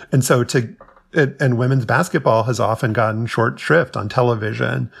times. And so and women's basketball has often gotten short shrift on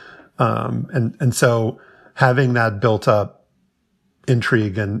television. And so having that built up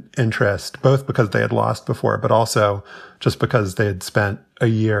intrigue and interest, both because they had lost before, but also just because they had spent a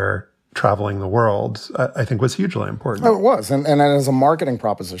year traveling the world, I think was hugely important. Oh, it was. And as a marketing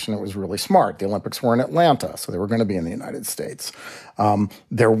proposition, it was really smart. The Olympics were in Atlanta, so they were going to be in the United States.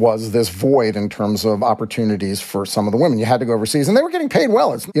 There was this void in terms of opportunities for some of the women. You had to go overseas, and they were getting paid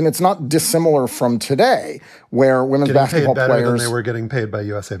well. It's not dissimilar from today, where women's basketball players... Getting paid better players... than they were getting paid by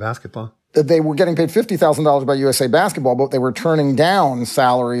USA Basketball. They were getting paid $50,000 by USA Basketball, but they were turning down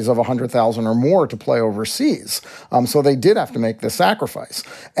salaries of $100,000 or more to play overseas. So they did have to make this sacrifice.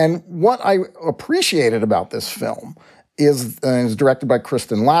 And what I appreciated about this film is it was directed by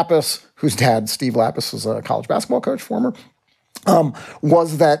Kristen Lapis, whose dad, Steve Lapis, was a college basketball coach, former,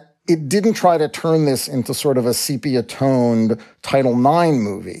 was that it didn't try to turn this into sort of a sepia-toned Title IX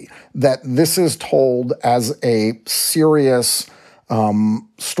movie, that this is told as a serious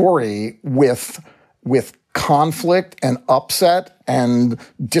story with conflict and upset and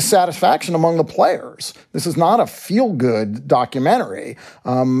dissatisfaction among the players. This is not a feel-good documentary.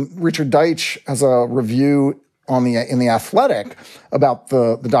 Richard Deitch has a review in The Athletic about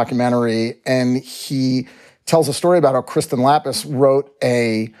the documentary, and he tells a story about how Kristen Lapis wrote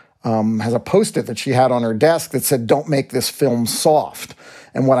has a Post-it that she had on her desk that said, "Don't make this film soft."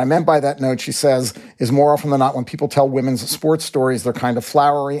 And what I meant by that note, she says, is more often than not, when people tell women's sports stories, they're kind of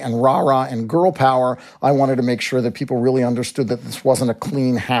flowery and rah-rah and girl power. I wanted to make sure that people really understood that this wasn't a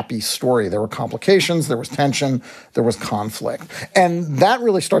clean, happy story. There were complications, there was tension, there was conflict. And that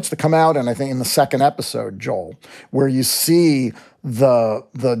really starts to come out, and I think in the second episode, Joel, where you see the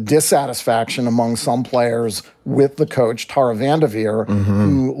dissatisfaction among some players with the coach, Tara Vanderveer,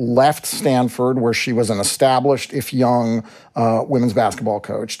 who left Stanford, where she was an established, if young, women's basketball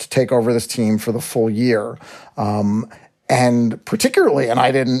coach, to take over this team for the full year. And particularly, and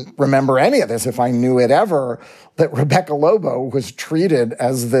I didn't remember any of this if I knew it ever, that Rebecca Lobo was treated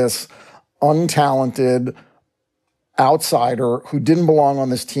as this untalented outsider who didn't belong on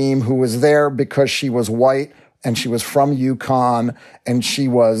this team, who was there because she was white and she was from UConn, and she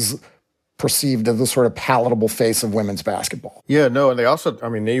was perceived as the sort of palatable face of women's basketball. Yeah, no, and they also,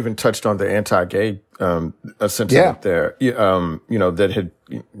 they even touched on the anti-gay sentiment there, that had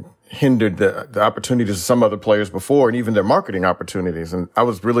hindered the opportunities of some other players before, and even their marketing opportunities. And I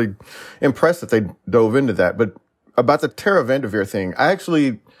was really impressed that they dove into that. But about the Tara Vanderveer thing, I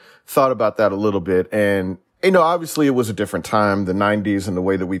actually thought about that a little bit, and obviously it was a different time, the 90s, and the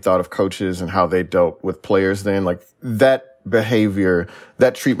way that we thought of coaches and how they dealt with players then. Like that behavior,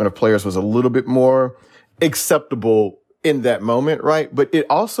 that treatment of players was a little bit more acceptable in that moment, right? But it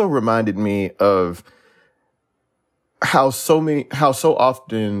also reminded me of how so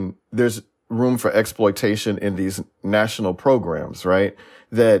often there's room for exploitation in these national programs, right?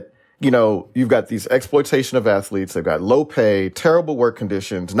 That, you've got these exploitation of athletes. They've got low pay, terrible work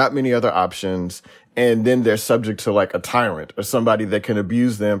conditions, not many other options. And then they're subject to like a tyrant or somebody that can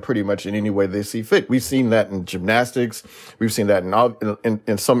abuse them pretty much in any way they see fit. We've seen that in gymnastics. We've seen that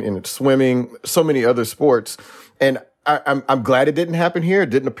in swimming, so many other sports. And I'm glad it didn't happen here. It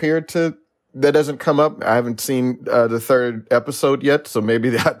didn't appear to. That doesn't come up. I haven't seen the third episode yet, so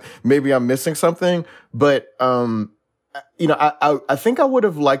maybe I'm missing something. But I think I would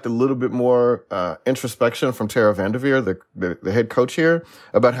have liked a little bit more introspection from Tara Vanderveer, the head coach here,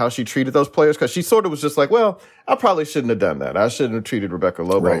 about how she treated those players, because she sort of was just like, well, I probably shouldn't have done that. I shouldn't have treated Rebecca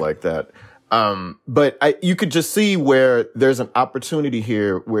Lobo like that. But you could just see where there's an opportunity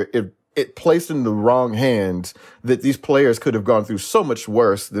here where it placed in the wrong hands that these players could have gone through so much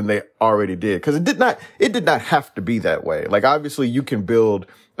worse than they already did. Because it did not have to be that way. Like, obviously you can build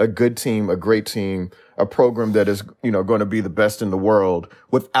a good team, a great team, a program that is, going to be the best in the world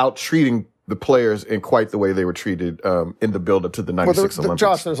without treating the players in quite the way they were treated in the build-up to the 96 Olympics.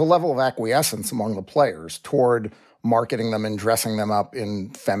 Josh, there's a level of acquiescence among the players toward marketing them and dressing them up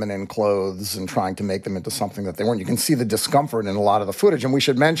in feminine clothes and trying to make them into something that they weren't. You can see the discomfort in a lot of the footage. And we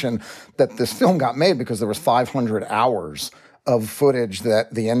should mention that this film got made because there was 500 hours of footage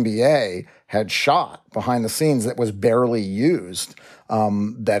that the NBA had shot behind the scenes that was barely used.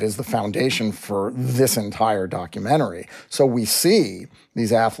 That is the foundation for this entire documentary. So we see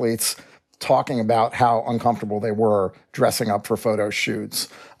these athletes talking about how uncomfortable they were dressing up for photo shoots,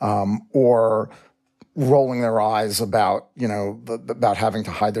 or rolling their eyes about, about having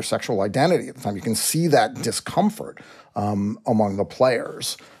to hide their sexual identity at the time. You can see that discomfort among the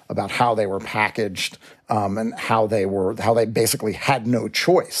players about how they were packaged, and how they basically had no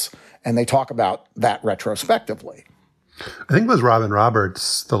choice. And they talk about that retrospectively. I think it was Robin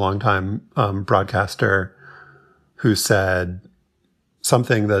Roberts, the longtime broadcaster, who said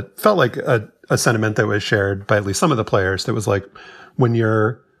something that felt like a sentiment that was shared by at least some of the players. That was like, when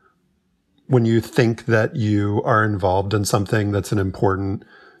you think that you are involved in something that's an important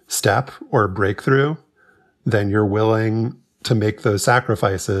step or breakthrough, then you're willing to make those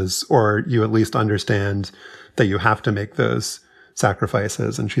sacrifices, or you at least understand that you have to make those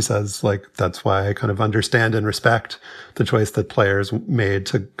sacrifices. And she says, like, that's why I kind of understand and respect the choice that players made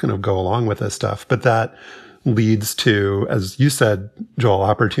to kind of go along with this stuff. But that leads to, as you said, Joel,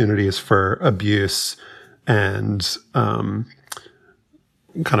 opportunities for abuse and kind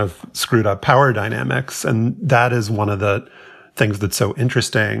of screwed up power dynamics. And that is one of the things that's so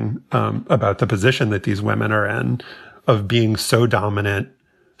interesting about the position that these women are in, of being so dominant,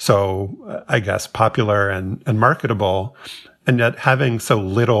 so I guess popular and marketable, and yet having so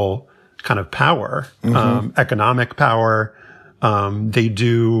little kind of power, economic power. They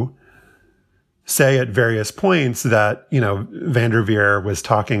do say at various points that, Vanderveer was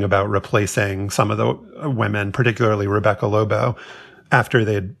talking about replacing some of the women, particularly Rebecca Lobo, after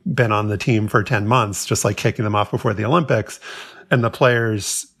they'd been on the team for 10 months, just like kicking them off before the Olympics. And the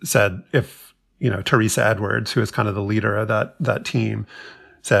players said, if, Teresa Edwards, who is kind of the leader of that team,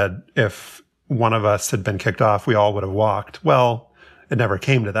 said, if one of us had been kicked off, we all would have walked. Well, it never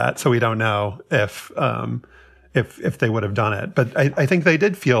came to that. So we don't know if they would have done it. But I think they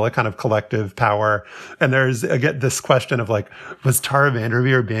did feel a kind of collective power. And there's, again, this question of like, was Tara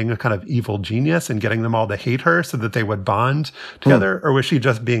Vanderveer being a kind of evil genius and getting them all to hate her so that they would bond together? Or was she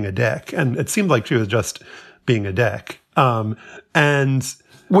just being a dick? And it seemed like she was just being a dick.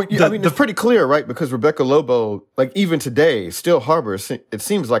 It's pretty clear, right? Because Rebecca Lobo, like even today, still harbors, it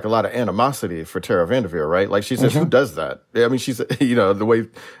seems like a lot of animosity for Tara Vanderveer, right? Like she says, who does that? I mean, she's, the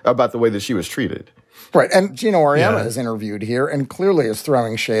way that she was treated. Right. And Gino Auriemma is interviewed here and clearly is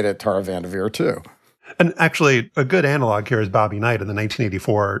throwing shade at Tara Vanderveer too. And actually, a good analog here is Bobby Knight in the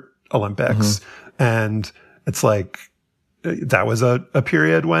 1984 Olympics. And it's like, that was a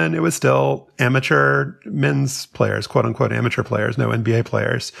period when it was still amateur men's players, quote unquote amateur players, no NBA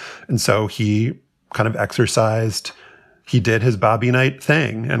players. And so he kind of he did his Bobby Knight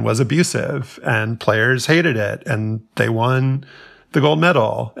thing and was abusive, and players hated it, and they won the gold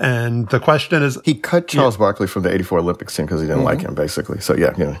medal. And the question is, he cut Charles Barkley from the 84 Olympics team because he didn't like him, basically. So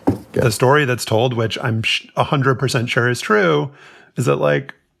yeah. The story that's told, which I'm 100% sure is true, is that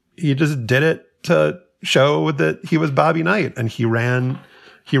like he just did it to show that he was Bobby Knight, and he ran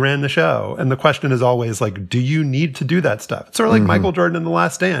the show. And the question is always like, do you need to do that stuff? It's sort of like Michael Jordan in The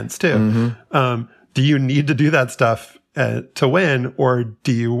Last Dance too. Do you need to do that stuff to win, or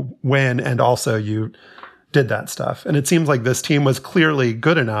do you win and also you did that stuff? And it seems like this team was clearly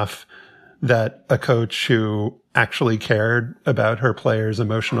good enough that a coach who actually cared about her players'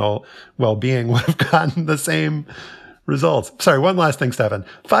 emotional well-being would have gotten the same results. Sorry, one last thing, Stefan.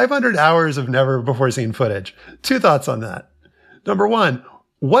 500 hours of never before seen footage. 2 thoughts on that. Number one,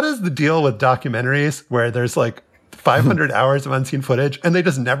 what is the deal with documentaries where there's like 500 hours of unseen footage and they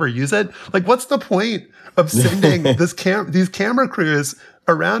just never use it? Like, what's the point of sending these camera crews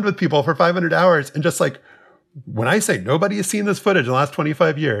around with people for 500 hours and just like, when I say nobody has seen this footage in the last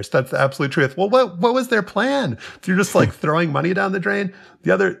 25 years, that's the absolute truth. Well, what was their plan? If you're just like throwing money down the drain.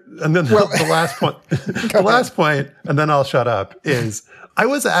 The last point, the last point, and then I'll shut up, is I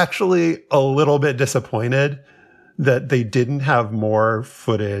was actually a little bit disappointed that they didn't have more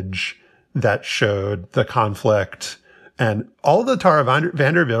footage that showed the conflict, and all the Tara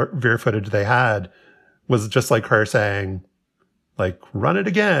Vanderveer footage they had was just like her saying, like, run it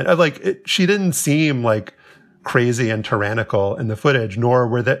again. She didn't seem like crazy and tyrannical in the footage, nor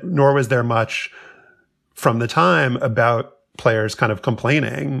was there much from the time about players kind of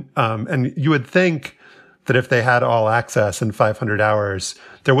complaining. And you would think that if they had all access in 500 hours,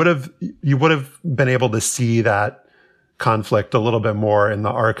 you would have been able to see that conflict a little bit more in the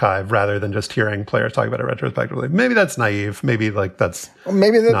archive rather than just hearing players talk about it retrospectively. Maybe that's naive. Maybe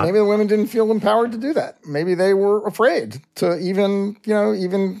maybe the women didn't feel empowered to do that. Maybe they were afraid to even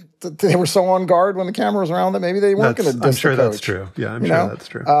they were so on guard when the camera was around that maybe they weren't going to diss I'm sure the coach. That's true. Yeah, I'm sure that's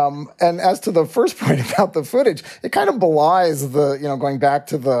true. And as to the first point about the footage, it kind of belies the, going back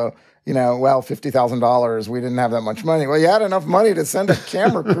to the, $50,000, we didn't have that much money. Well, you had enough money to send a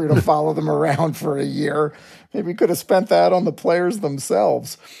camera crew to follow them around for a year. Maybe we could have spent that on the players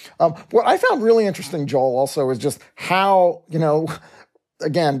themselves. What I found really interesting, Joel, also is just how,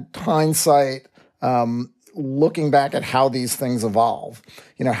 again, hindsight, looking back at how these things evolve,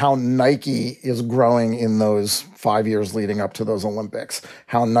 how Nike is growing in those 5 years leading up to those Olympics,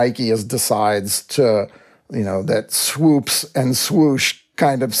 how Nike decides to, that swoops and swoosh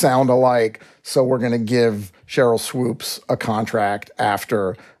kind of sound alike. So we're going to give Cheryl Swoops a contract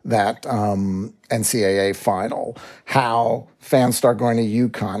after that NCAA final, how fans start going to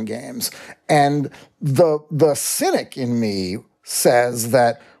UConn games. And the cynic in me says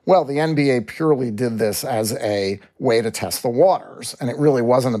that, well, the NBA purely did this as a way to test the waters, and it really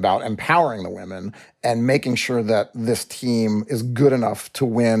wasn't about empowering the women and making sure that this team is good enough to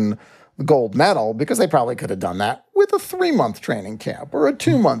win the gold medal, because they probably could have done that with a 3-month training camp or a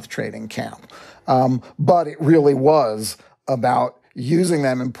 2-month training camp. But it really was about using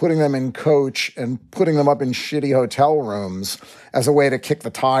them and putting them in coach and putting them up in shitty hotel rooms as a way to kick the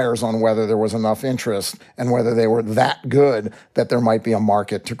tires on whether there was enough interest and whether they were that good that there might be a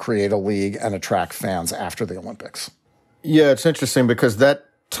market to create a league and attract fans after the Olympics. Yeah, it's interesting because that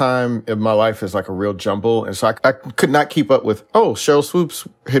time in my life is like a real jumble. And so I could not keep up with, Cheryl Swoops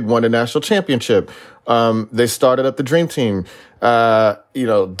had won a national championship. They started up the Dream Team.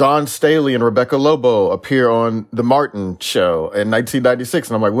 Dawn Staley and Rebecca Lobo appear on the Martin Show in 1996.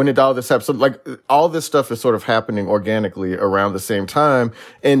 And I'm like, when did all this happen? So, like, all this stuff is sort of happening organically around the same time.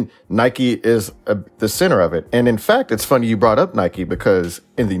 And Nike is the center of it. And in fact, it's funny you brought up Nike, because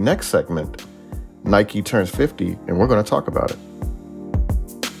in the next segment, Nike turns 50 and we're going to talk about it.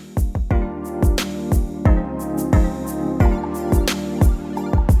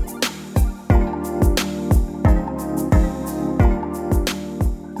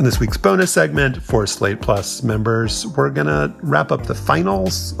 In this week's bonus segment for Slate Plus members, we're going to wrap up the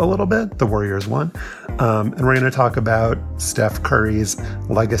finals a little bit. The Warriors won. And we're going to talk about Steph Curry's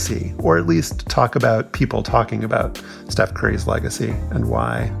legacy, or at least talk about people talking about Steph Curry's legacy and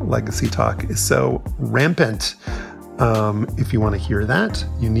why legacy talk is so rampant. If you want to hear that,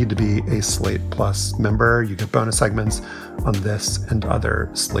 you need to be a Slate Plus member. You get bonus segments on this and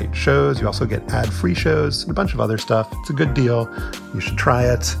other Slate shows. You also get ad-free shows and a bunch of other stuff. It's a good deal. You should try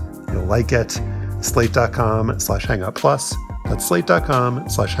it. You'll like it. Slate.com/hangoutplus. That's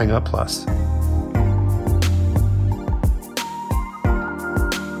slate.com/hangoutplus.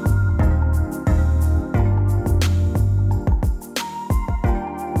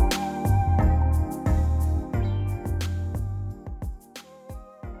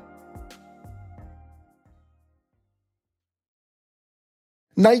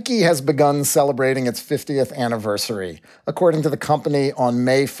 Nike has begun celebrating its 50th anniversary. According to the company, on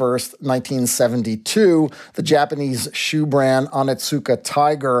May 1st, 1972, the Japanese shoe brand Onitsuka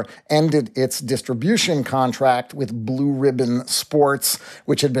Tiger ended its distribution contract with Blue Ribbon Sports,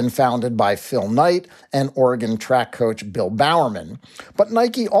 which had been founded by Phil Knight and Oregon track coach Bill Bowerman. But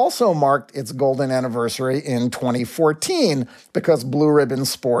Nike also marked its golden anniversary in 2014 because Blue Ribbon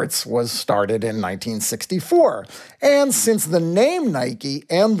Sports was started in 1964. And since the name Nike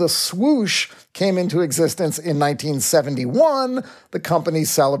and the swoosh came into existence in 1971, the company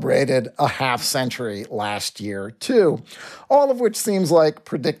celebrated a half century last year, too. All of which seems like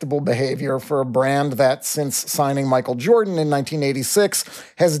predictable behavior for a brand that, since signing Michael Jordan in 1986,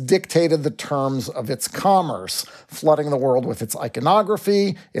 has dictated the terms of its commerce, flooding the world with its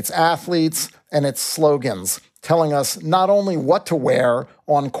iconography, its athletes, and its slogans, telling us not only what to wear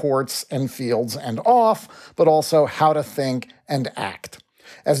on courts and fields and off, but also how to think and act.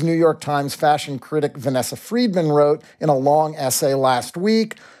 As New York Times fashion critic Vanessa Friedman wrote in a long essay last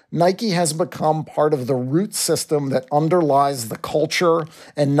week, Nike has become part of the root system that underlies the culture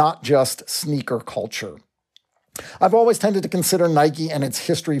and not just sneaker culture. I've always tended to consider Nike and its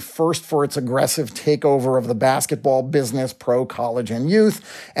history first for its aggressive takeover of the basketball business, pro, college, and youth,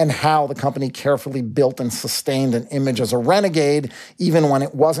 and how the company carefully built and sustained an image as a renegade, even when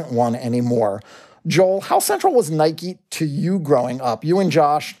it wasn't one anymore. Joel, how central was Nike to you growing up? You and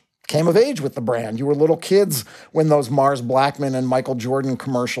Josh came of age with the brand. You were little kids when those Mars Blackmon and Michael Jordan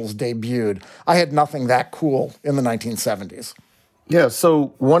commercials debuted. I had nothing that cool in the 1970s. Yeah,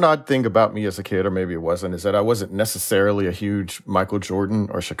 so one odd thing about me as a kid, or maybe it wasn't, is that I wasn't necessarily a huge Michael Jordan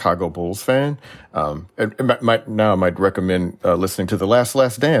or Chicago Bulls fan. Now I might recommend listening to The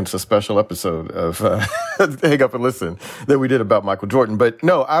Last Dance, a special episode of Hang Up and Listen that we did about Michael Jordan. But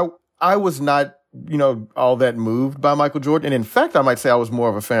no, I was not, all that moved by Michael Jordan. And in fact, I might say I was more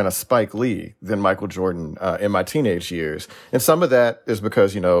of a fan of Spike Lee than Michael Jordan in my teenage years. And some of that is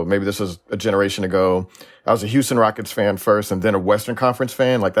because, maybe this was a generation ago. I was a Houston Rockets fan first and then a Western Conference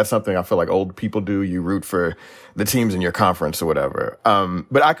fan. Like, that's something I feel like old people do. You root for the teams in your conference or whatever.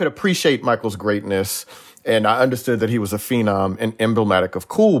 But I could appreciate Michael's greatness, and I understood that he was a phenom and emblematic of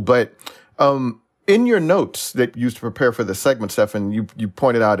cool. But in your notes that you used to prepare for this segment, Stefan, you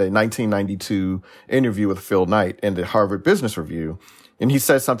pointed out a 1992 interview with Phil Knight in the Harvard Business Review. And he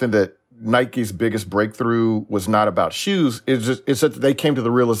said something that Nike's biggest breakthrough was not about shoes. It's that they came to the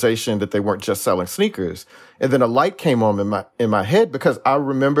realization that they weren't just selling sneakers. And then a light came on in my head, because I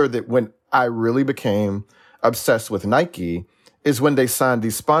remember that when I really became obsessed with Nike is when they signed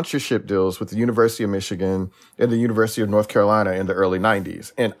these sponsorship deals with the University of Michigan and the University of North Carolina in the early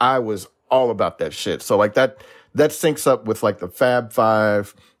 90s. And I was all about that shit. So like that syncs up with like the Fab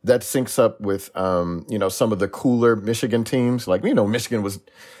Five. That syncs up with, some of the cooler Michigan teams. Like,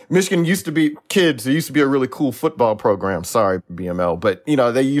 Michigan used to be kids. There used to be a really cool football program. Sorry, BML. But,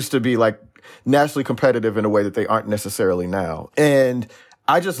 they used to be like nationally competitive in a way that they aren't necessarily now. And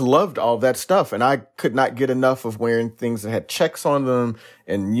I just loved all that stuff. And I could not get enough of wearing things that had checks on them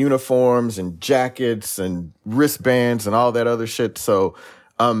and uniforms and jackets and wristbands and all that other shit. So,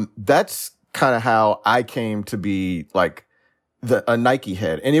 that's kind of how I came to be like a Nike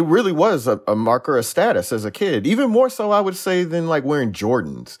head. And it really was a marker of status as a kid, even more so, I would say, than like wearing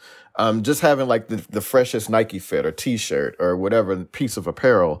Jordans. Just having like the freshest Nike fit or t-shirt or whatever piece of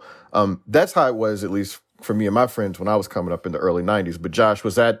apparel. That's how it was, at least for me and my friends when I was coming up in the early 90s. But Josh,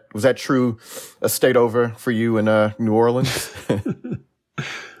 was that true a state over for you in New Orleans?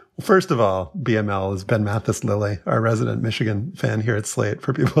 First of all, BML is Ben Mathis Lilly, our resident Michigan fan here at Slate,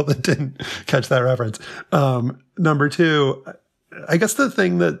 for people that didn't catch that reference. Number two, I guess the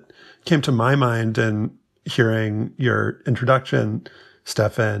thing that came to my mind in hearing your introduction,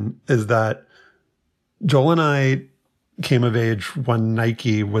 Stefan, is that Joel and I came of age when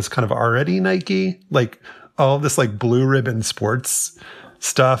Nike was kind of already Nike. Like all of this like blue ribbon sports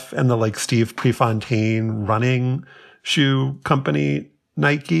stuff and the like Steve Prefontaine running shoe company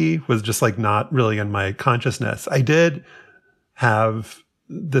Nike was just like not really in my consciousness. I did have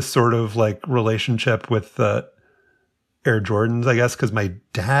this sort of like relationship with the Air Jordans, I guess, because my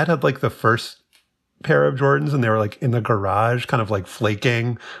dad had like the first pair of Jordans and they were like in the garage, kind of like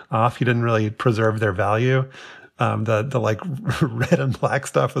flaking off. He didn't really preserve their value. The like red and black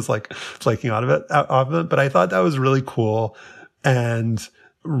stuff was like flaking off of it. But I thought that was really cool. And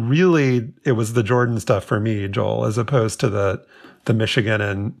really it was the Jordan stuff for me, Joel, as opposed to the Michigan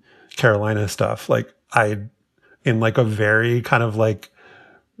and Carolina stuff. Like in like a very kind of like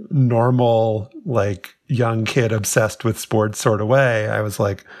normal, like young kid obsessed with sports sort of way, I was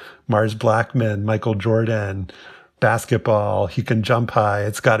like Mars Blackman, Michael Jordan, basketball, he can jump high,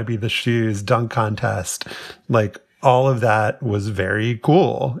 it's got to be the shoes, dunk contest. Like all of that was very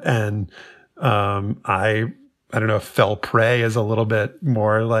cool. And I don't know if fell prey is a little bit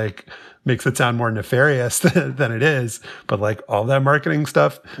more like makes it sound more nefarious than it is, but like all that marketing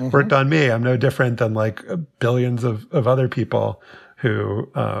stuff worked on me. I'm no different than like billions of other people who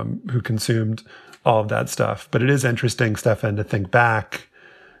consumed all of that stuff. But it is interesting, Stefan, to think back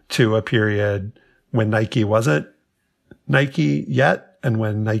to a period when Nike wasn't Nike yet and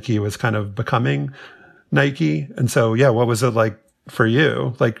when Nike was kind of becoming Nike. And so, yeah, what was it like for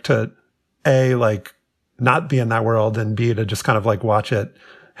you? Like to A, like not be in that world, and B, to just kind of like watch it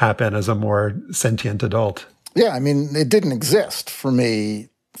happen as a more sentient adult? Yeah, I mean, it didn't exist for me,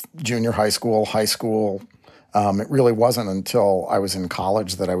 junior high school. It really wasn't until I was in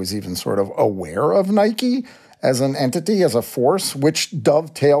college that I was even sort of aware of Nike as an entity, as a force, which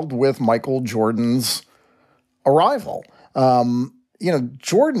dovetailed with Michael Jordan's arrival.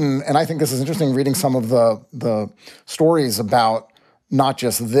 Jordan, and I think this is interesting, reading some of the stories about not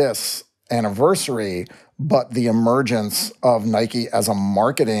just this anniversary, but the emergence of Nike as a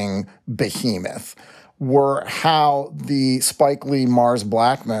marketing behemoth, were how the Spike Lee, Mars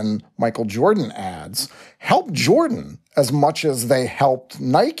Blackman, Michael Jordan ads helped Jordan as much as they helped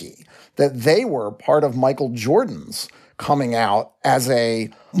Nike, that they were part of Michael Jordan's coming out as a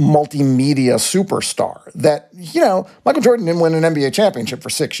multimedia superstar. That, Michael Jordan didn't win an NBA championship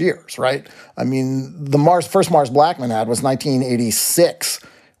for 6 years, right? I mean, the first Mars Blackman ad was 1986,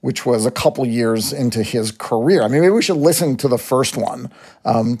 which was a couple years into his career. I mean, maybe we should listen to the first one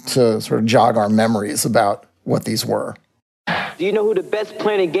to sort of jog our memories about what these were. Do you know who the best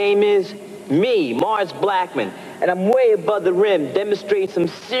player in the game is? Me, Mars Blackman. And I'm way above the rim, demonstrating some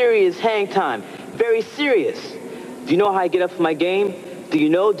serious hang time. Very serious. Do you know how I get up for my game? Do you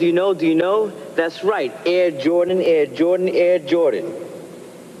know? That's right. Air Jordan, Air Jordan, Air Jordan.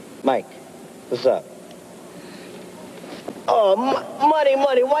 Mike, what's up? Oh, money.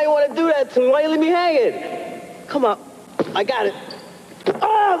 Why you want to do that to me? Why you leave me hanging? Come on. I got it.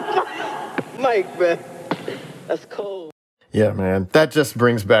 Oh, Mike, man. That's cold. Yeah, man. That just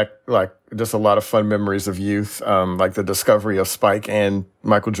brings back, like, just a lot of fun memories of youth, like the discovery of Spike and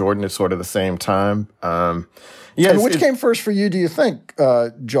Michael Jordan at sort of the same time. And which came first for you, do you think,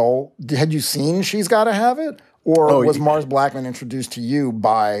 Joel? Had you seen She's Gotta Have It? Or was Mars Blackman introduced to you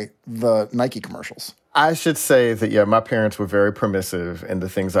by the Nike commercials? I should say that, yeah, my parents were very permissive in the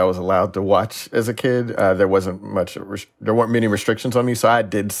things I was allowed to watch as a kid. There weren't many restrictions on me, so I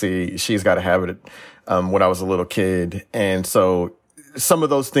did see She's Gotta Have It when I was a little kid. And so some of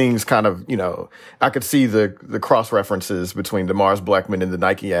those things kind of, I could see the cross references between the Mars Blackman and the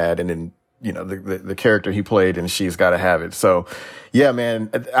Nike ad and then, the character he played in She's Gotta Have It. So, yeah, man,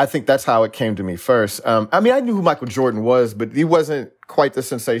 I think that's how it came to me first. I knew who Michael Jordan was, but he wasn't quite the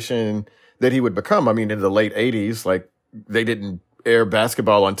sensation that he would become. I mean, in the late 80s, like, they didn't air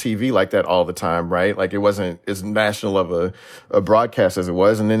basketball on TV like that all the time, right? Like, it wasn't as national of a broadcast as it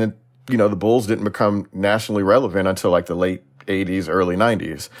was. And then, the Bulls didn't become nationally relevant until, like, the late 80s, early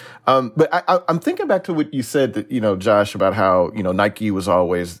 90s. But I'm thinking back to what you said, that, Josh, about how, Nike was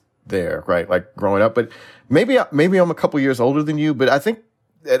always there, right? Like, growing up. But maybe I'm a couple years older than you, but I think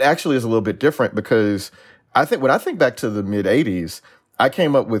it actually is a little bit different, because I think when I think back to the mid 80s, I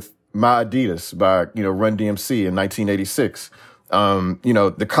came up with My Adidas by, Run DMC in 1986.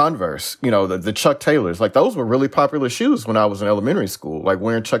 The Converse, the Chuck Taylors, like, those were really popular shoes when I was in elementary school, like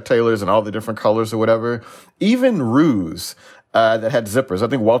wearing Chuck Taylors and all the different colors or whatever. Even Ruse, that had zippers. I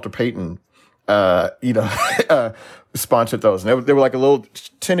think Walter Payton, sponsored those. And they were like a little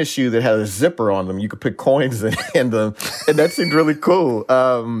tennis shoe that had a zipper on them. You could put coins in them. And that seemed really cool.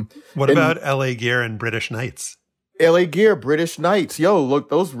 What about LA Gear and British Knights? LA Gear, British Knights. Yo, look,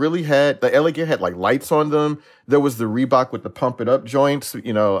 those really had, the LA Gear had like lights on them. There was the Reebok with the pump it up joints,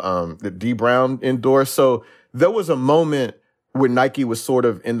 that D Brown endorsed. So there was a moment where Nike was sort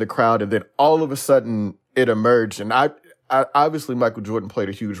of in the crowd, and then all of a sudden it emerged. And I obviously Michael Jordan played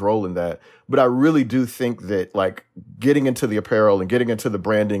a huge role in that, but I really do think that, like, getting into the apparel and getting into the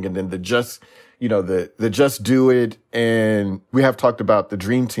branding, and then the just do it. And we have talked about the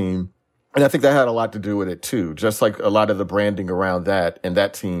Dream Team. And I think that had a lot to do with it too. Just like a lot of the branding around that and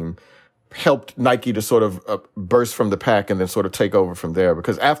that team helped Nike to sort of burst from the pack and then sort of take over from there.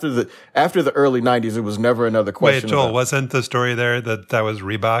 Because after the early 90s, it was never another question. Wait, Joel, wasn't the story there that was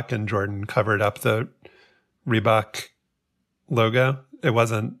Reebok and Jordan covered up the Reebok logo? It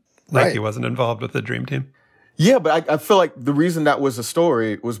wasn't, Nike wasn't involved with the Dream Team? Yeah, but I feel like the reason that was a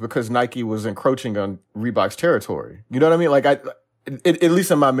story was because Nike was encroaching on Reebok's territory. You know what I mean? Like, at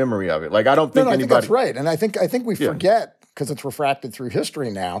least in my memory of it. Like, I don't think I anybody... think that's right. And I think we forget, because it's refracted through history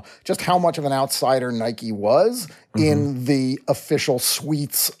now, just how much of an outsider Nike was in the official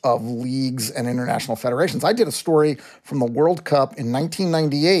suites of leagues and international federations. I did a story from the World Cup in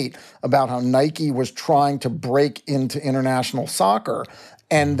 1998 about how Nike was trying to break into international soccer.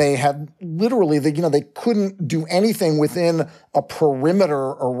 And they had literally, they couldn't do anything within a perimeter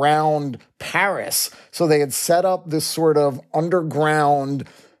around Paris. So they had set up this sort of underground,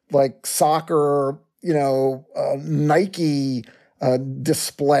 like, soccer, Nike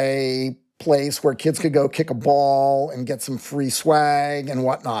display place where kids could go kick a ball and get some free swag and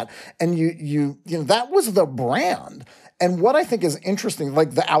whatnot. And you that was the brand. And what I think is interesting,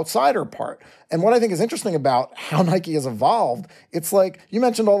 like the outsider part, and what I think is interesting about how Nike has evolved, it's like you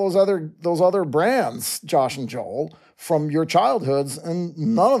mentioned all those other brands, Josh and Joel, from your childhoods, and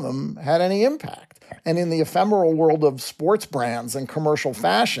none of them had any impact. And in the ephemeral world of sports brands and commercial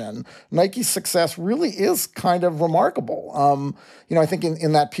fashion, Nike's success really is kind of remarkable. I think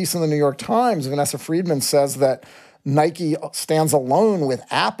in that piece in the New York Times, Vanessa Friedman says that Nike stands alone with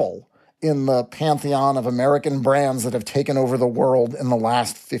Apple in the pantheon of American brands that have taken over the world in the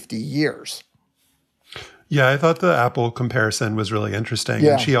last 50 years. Yeah, I thought the Apple comparison was really interesting.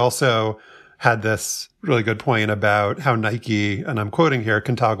 Yeah. And she also had this really good point about how Nike, and I'm quoting here,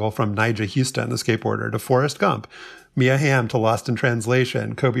 can toggle from Nyjah Houston, the skateboarder, to Forrest Gump, Mia Hamm to Lost in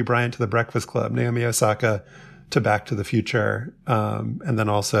Translation, Kobe Bryant to The Breakfast Club, Naomi Osaka to Back to the Future, and then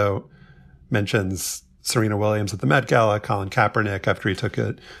also mentions Serena Williams at the Met Gala, Colin Kaepernick after he took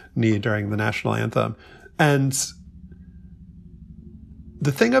a knee during the national anthem. And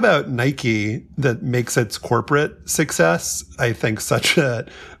the thing about Nike that makes its corporate success, I think, such a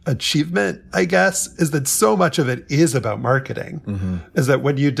achievement, I guess, is that so much of it is about marketing. Is that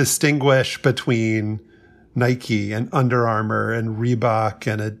when you distinguish between Nike and Under Armour and Reebok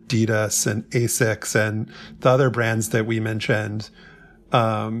and Adidas and Asics and the other brands that we mentioned,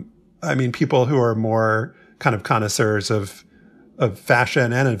 I mean, people who are more kind of connoisseurs of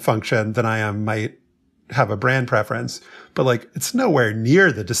fashion and in function than I am might have a brand preference, but like it's nowhere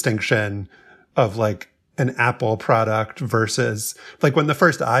near the distinction of like an Apple product versus like when the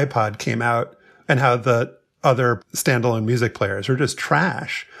first iPod came out and how the other standalone music players were just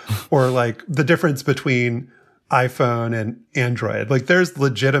trash, or like the difference between iPhone and Android. Like there's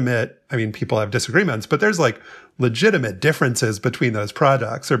legitimate, I mean, people have disagreements, but there's like legitimate differences between those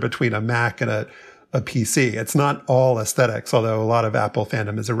products or between a Mac and a PC. It's not all aesthetics, although a lot of Apple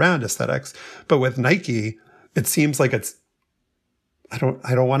fandom is around aesthetics. But with Nike, it seems like it's, I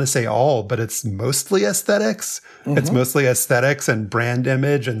don't want to say all, but it's mostly aesthetics. It's mostly aesthetics and brand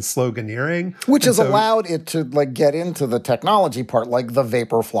image and sloganeering. Which has allowed it to like get into the technology part, like the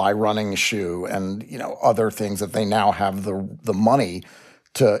Vaporfly running shoe and, you know, other things that they now have the money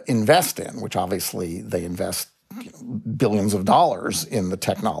to invest in, which obviously they invest billions of dollars in the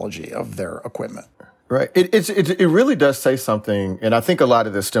technology of their equipment. Right. It really does say something, and I think a lot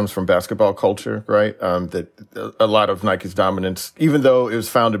of this stems from basketball culture, right? That a lot of Nike's dominance, even though it was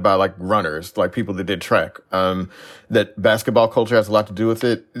founded by like runners, like people that did track, that basketball culture has a lot to do with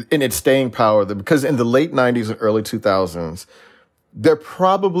it, and its staying power. Because in the late 90s and early 2000s, there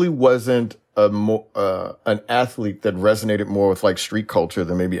probably wasn't an athlete that resonated more with like street culture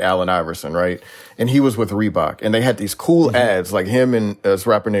than maybe Allen Iverson, right? And he was with Reebok, and they had these cool ads, like him and this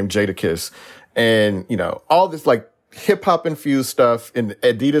rapper named Jadakiss. And, you know, all this like hip hop infused stuff, and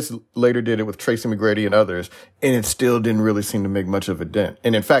Adidas later did it with Tracy McGrady and others, and it still didn't really seem to make much of a dent.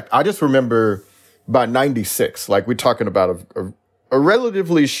 And in fact, I just remember by 96, like we're talking about a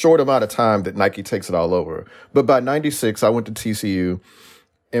relatively short amount of time that Nike takes it all over. But by 96, I went to TCU,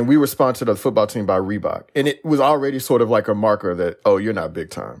 and we were sponsored a football team by Reebok. And it was already sort of like a marker that, oh, you're not big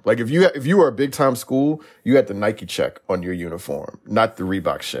time. Like if you were a big time school, you had the Nike check on your uniform, not the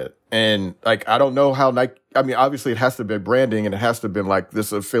Reebok shit. And like, I don't know how Nike, I mean, obviously it has to be branding, and it has to have been like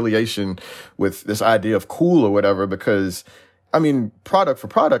this affiliation with this idea of cool or whatever, because I mean, product for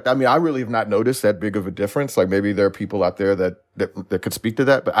product, I mean, I really have not noticed that big of a difference. Like maybe there are people out there that could speak to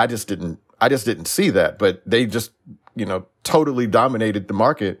that, but I just didn't see that. But they just, you know, totally dominated the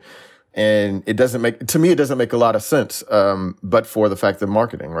market. And it doesn't make a lot of sense, but for the fact of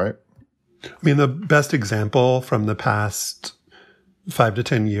marketing, right? I mean, the best example from the past 5 to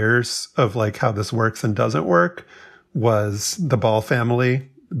 10 years of like how this works and doesn't work was the Ball family,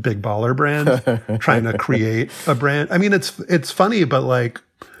 big baller brand, trying to create a brand. I mean, it's funny, but like,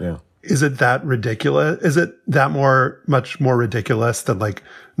 yeah. Is it that ridiculous? Is it that much more ridiculous than like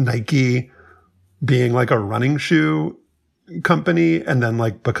Nike being like a running shoe company and then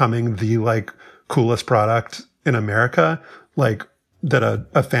like becoming the like coolest product in America? Like that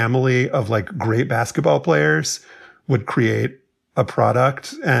a family of like great basketball players would create a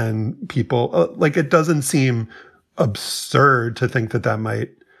product, and people like, it doesn't seem absurd to think that might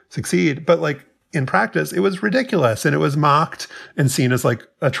succeed, but like in practice, it was ridiculous, and it was mocked and seen as like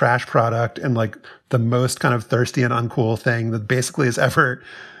a trash product and like the most kind of thirsty and uncool thing that basically has ever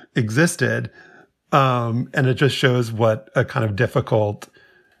existed. And it just shows what a kind of difficult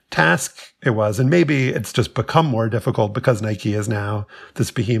task it was. And maybe it's just become more difficult because Nike is now this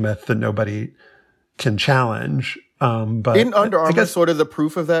behemoth that nobody can challenge. But in Under Armour, sort of the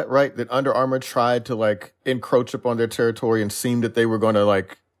proof of that, right? That Under Armour tried to like encroach upon their territory and seemed that they were going to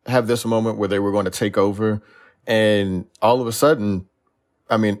like have this moment where they were going to take over. And all of a sudden,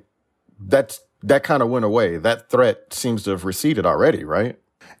 I mean, that kind of went away. That threat seems to have receded already, right?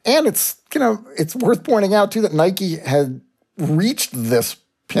 And it's, you know, it's worth pointing out too that Nike had reached this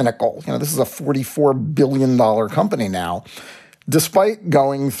pinnacle. You know, this is a $44 billion company now, despite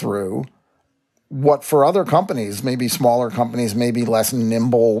going through what for other companies, maybe smaller companies, maybe less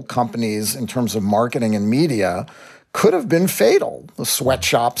nimble companies in terms of marketing and media, could have been fatal. The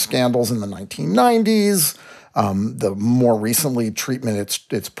sweatshop scandals in the 1990s, the more recently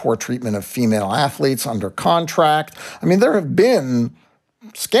its poor treatment of female athletes under contract. I mean, there have been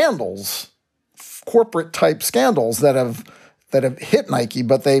scandals, corporate type scandals that have hit Nike,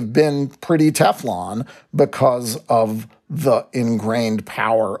 but they've been pretty Teflon because of the ingrained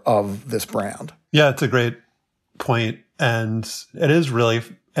power of this brand. Yeah, it's a great point. And it is really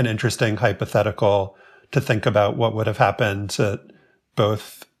an interesting hypothetical to think about what would have happened to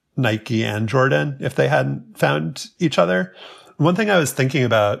both Nike and Jordan if they hadn't found each other. One thing I was thinking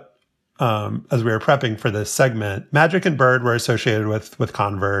about as we were prepping for this segment, Magic and Bird were associated with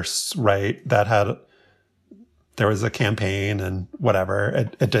Converse, right? There was a campaign and whatever.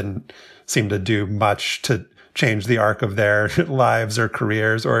 It didn't seem to do much to change the arc of their lives or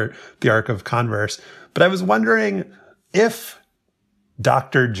careers or the arc of Converse. But I was wondering if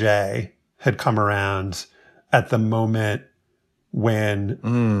Dr. J had come around at the moment when,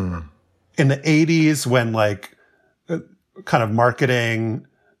 in the 80s, when like kind of marketing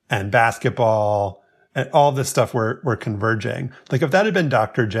and basketball and all this stuff were converging. Like if that had been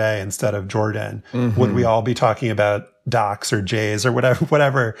Dr. J instead of Jordan, would we all be talking about Docs or J's or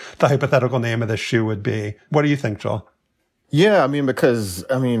whatever the hypothetical name of the shoe would be? What do you think, Joel? Yeah, because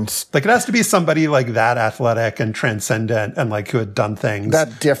like it has to be somebody like that athletic and transcendent and like who had done things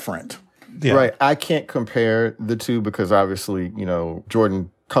that different. Yeah. Right. I can't compare the two because obviously,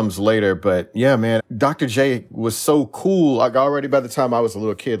 Jordan comes later, but yeah, man, Dr. J was so cool. Like already by the time I was a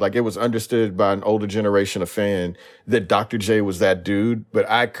little kid, like it was understood by an older generation of fan that Dr. J was that dude. But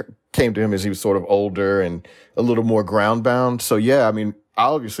I came to him as he was sort of older and a little more ground bound. So yeah,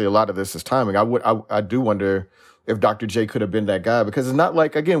 obviously a lot of this is timing. I do wonder if Dr. J could have been that guy because it's not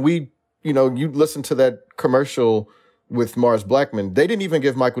like, again, you listen to that commercial with Mars Blackman. They didn't even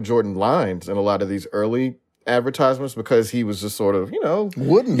give Michael Jordan lines in a lot of these early advertisements because he was just sort of,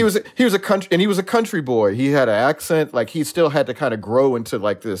 wooden. He was a country boy. He had an accent. Like he still had to kind of grow into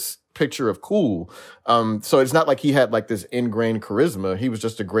like this picture of cool. So it's not like he had like this ingrained charisma. He was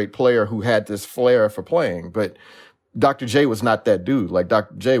just a great player who had this flair for playing. But Dr. J was not that dude. Like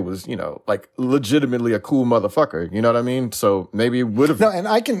Dr. J was, like legitimately a cool motherfucker. You know what I mean? So maybe it would have. No, and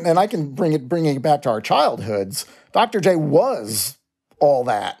I can bring it back to our childhoods. Dr. J was all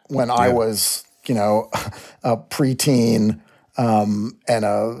that when I was, a preteen and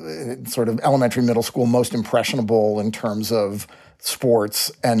a sort of elementary, middle school, most impressionable in terms of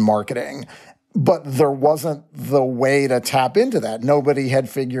sports and marketing. But there wasn't the way to tap into that. Nobody had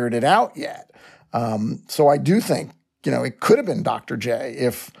figured it out yet. So I do think, it could have been Dr. J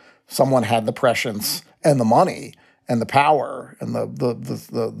if someone had the prescience and the money and the power and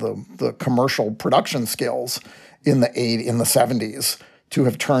the commercial production skills in the 70s to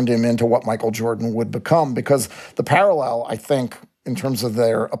have turned him into what Michael Jordan would become. Because the parallel, I think, in terms of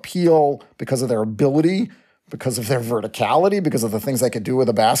their appeal, because of their ability, because of their verticality, because of the things they could do with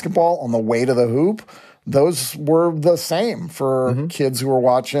a basketball on the way to the hoop, those were the same for kids who were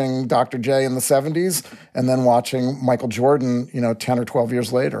watching Dr. J in the 70s and then watching Michael Jordan, 10 or 12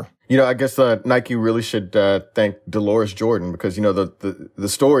 years later. I guess Nike really should thank Dolores Jordan because, the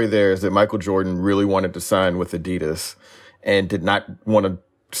story there is that Michael Jordan really wanted to sign with Adidas and did not want to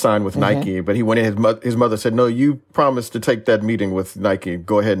sign with Nike. But he went in, his mother said, no, you promised to take that meeting with Nike.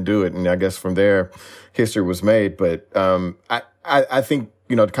 Go ahead and do it. And I guess from there, history was made. But I think,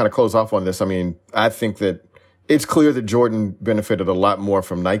 to kind of close off on this, I think that it's clear that Jordan benefited a lot more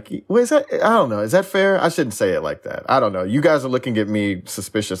from Nike. Well, I don't know. Is that fair? I shouldn't say it like that. I don't know. You guys are looking at me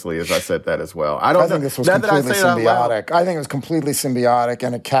suspiciously as I said that as well. I think this was completely symbiotic. I think it was completely symbiotic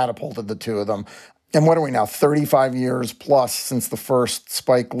and it catapulted the two of them. And what are we now, 35 years plus since the first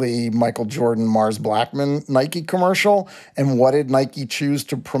Spike Lee, Michael Jordan, Mars Blackman Nike commercial? And what did Nike choose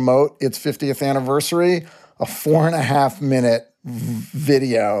to promote its 50th anniversary? A 4.5-minute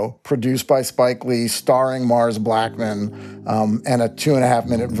video produced by Spike Lee starring Mars Blackman and a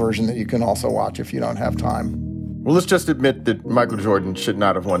 2.5-minute version that you can also watch if you don't have time. Well, let's just admit that Michael Jordan should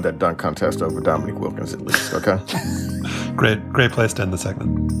not have won that dunk contest over Dominique Wilkins at least, okay? Great place to end the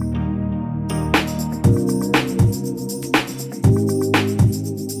segment.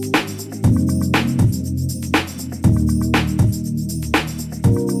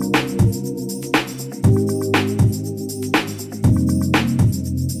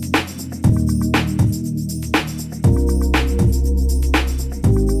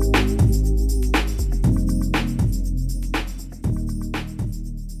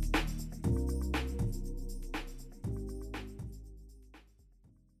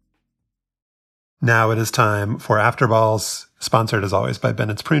 Now it is time for Afterballs, sponsored as always by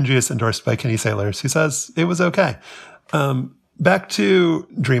Bennett's Prune Juice, endorsed by Kenny Sailors, who says it was okay. Back to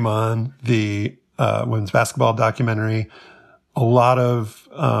Dream On, the women's basketball documentary. A lot of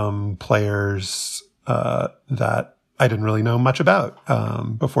players that I didn't really know much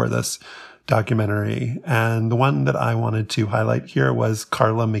about before this documentary. And the one that I wanted to highlight here was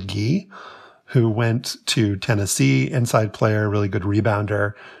Carla McGee, who went to Tennessee, inside player, really good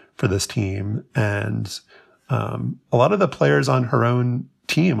rebounder for this team. And a lot of the players on her own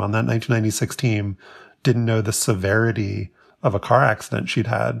team, on that 1996 team, didn't know the severity of a car accident she'd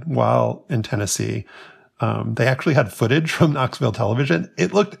had while in Tennessee. They actually had footage from Knoxville television.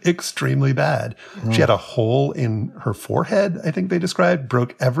 It looked extremely bad. She had a hole in her forehead, I think they described,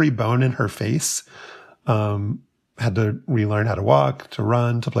 broke every bone in her face, had to relearn how to walk, to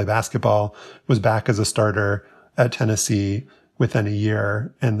run, to play basketball, was back as a starter at Tennessee within a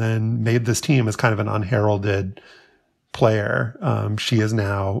year, and then made this team as kind of an unheralded player. She is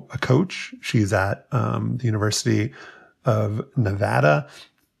now a coach. She's at the University of Nevada.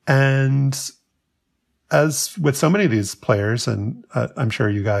 And as with so many of these players, and I'm sure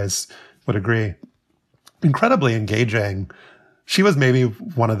you guys would agree, incredibly engaging. She was maybe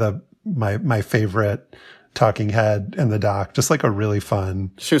one of my favorite talking head in the doc, just like a really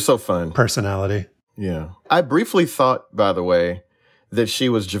fun. She was so fun. Personality. Yeah. I briefly thought, by the way, that she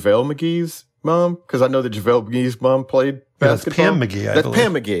was JaVale McGee's mom, because I know that JaVale McGee's mom played basketball. That's Pam McGee, That's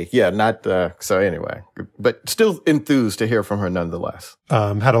Pam McGee. Yeah, not, so anyway. But still enthused to hear from her nonetheless.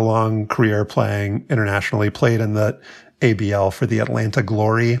 Had a long career playing internationally, played in the ABL for the Atlanta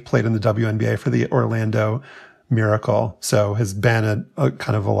Glory, played in the WNBA for the Orlando Miracle. So has been a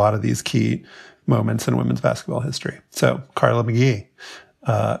kind of a lot of these key moments in women's basketball history. So Carla McGee,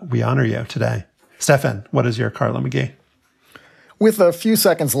 we honor you today. Stefan, what is your Carla McGee? With a few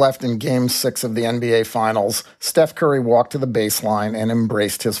seconds left in Game 6 of the NBA Finals, Steph Curry walked to the baseline and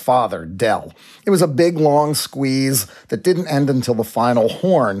embraced his father, Del. It was a big, long squeeze that didn't end until the final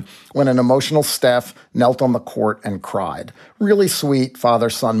horn, when an emotional Steph knelt on the court and cried. Really sweet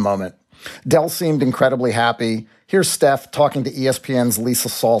father-son moment. Del seemed incredibly happy. Here's Steph talking to ESPN's Lisa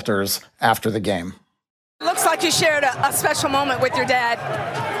Salters after the game. Looks like you shared a special moment with your dad.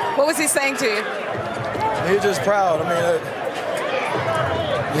 What was he saying to you? He was just proud.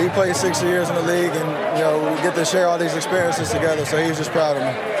 He played 6 years in the league, and we get to share all these experiences together, so he was just proud of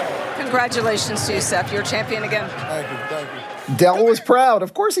me. Congratulations to you, Steph. You're a champion again. Thank you. Del was proud.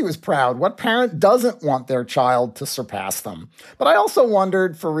 Of course he was proud. What parent doesn't want their child to surpass them? But I also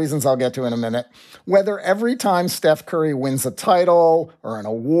wondered, for reasons I'll get to in a minute, whether every time Steph Curry wins a title or an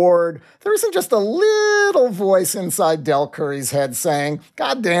award, there isn't just a little voice inside Del Curry's head saying,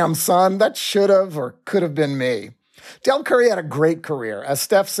 "God damn, son, that should have or could have been me." Del Curry had a great career. As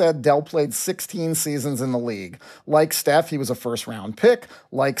Steph said, Del played 16 seasons in the league. Like Steph, he was a first-round pick.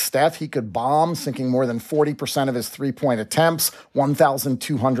 Like Steph, he could bomb, sinking more than 40% of his three-point attempts,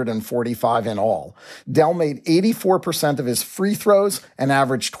 1,245 in all. Del made 84% of his free throws and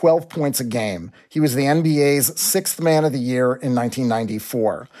averaged 12 points a game. He was the NBA's sixth man of the year in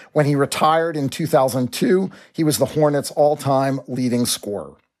 1994. When he retired in 2002, he was the Hornets' all-time leading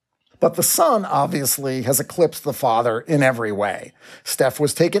scorer. But the son, obviously, has eclipsed the father in every way. Steph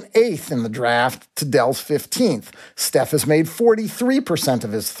was taken 8th in the draft to Del's 15th. Steph has made 43%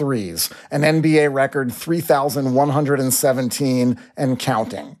 of his threes, an NBA record 3,117 and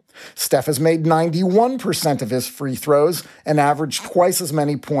counting. Steph has made 91% of his free throws and averaged twice as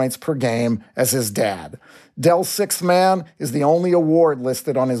many points per game as his dad. Del's sixth man is the only award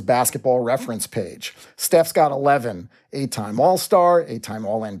listed on his basketball reference page. Steph's got 11, 8-time All-Star, 8-time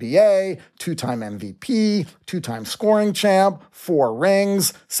All-NBA, 2-time MVP, 2-time scoring champ, 4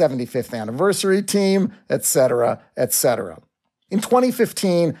 rings, 75th anniversary team, etc., etc. In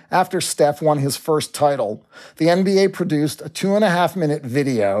 2015, after Steph won his first title, the NBA produced a 2.5-minute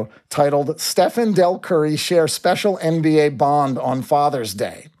video titled "Steph and Del Curry Share Special NBA Bond on Father's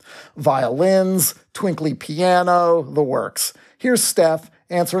Day." Violins, twinkly piano, the works. Here's Steph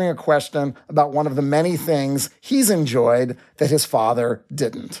answering a question about one of the many things he's enjoyed that his father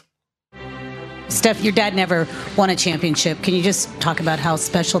didn't. Steph, your dad never won a championship. Can you just talk about how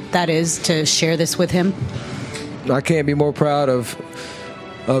special that is to share this with him? I can't be more proud of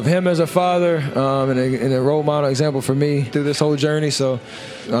him as a father and a role model example for me through this whole journey. So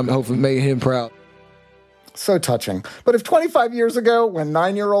I'm hoping making him proud. So touching. But if 25 years ago, when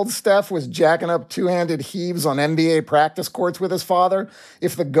 9-year-old Steph was jacking up two-handed heaves on NBA practice courts with his father,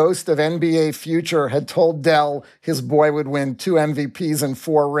 if the ghost of NBA future had told Del his boy would win 2 MVPs and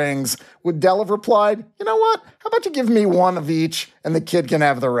 4 rings, would Del have replied, "You know what? How about you give me 1 of each and the kid can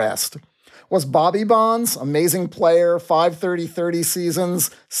have the rest?" Was Bobby Bonds, amazing player, 5 30-30 seasons,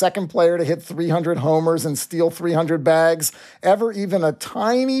 second player to hit 300 homers and steal 300 bags, ever even a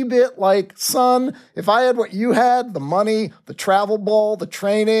tiny bit like, "Son, if I had what you had, the money, the travel ball, the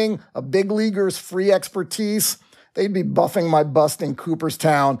training, a big leaguer's free expertise, they'd be buffing my bust in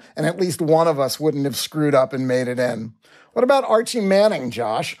Cooperstown, and at least one of us wouldn't have screwed up and made it in." What about Archie Manning,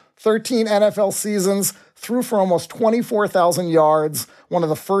 Josh? 13 NFL seasons, threw for almost 24,000 yards, one of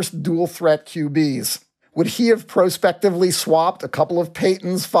the first dual-threat QBs. Would he have prospectively swapped a couple of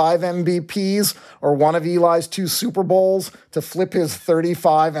Peyton's 5 MVPs or one of Eli's 2 Super Bowls to flip his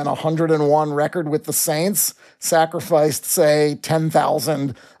 35 and 101 record with the Saints? Sacrificed, say,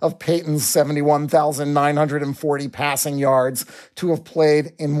 10,000 of Peyton's 71,940 passing yards to have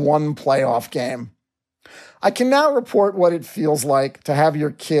played in one playoff game. I can now report what it feels like to have your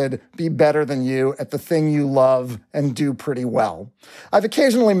kid be better than you at the thing you love and do pretty well. I've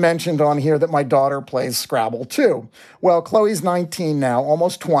occasionally mentioned on here that my daughter plays Scrabble too. Well, Chloe's 19 now,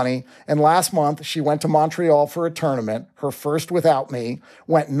 almost 20, and last month she went to Montreal for a tournament, her first without me,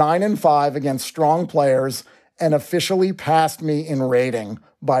 went 9-5 against strong players, and officially passed me in rating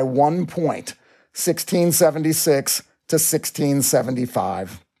by 1 point, 1676 to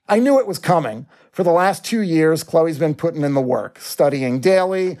 1675. I knew it was coming. For the last 2 years, Chloe's been putting in the work, studying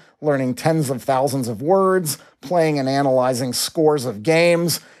daily, learning tens of thousands of words, playing and analyzing scores of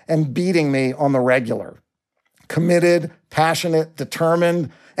games, and beating me on the regular. Committed, passionate,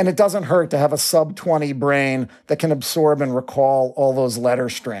 determined, and it doesn't hurt to have a sub-20 brain that can absorb and recall all those letter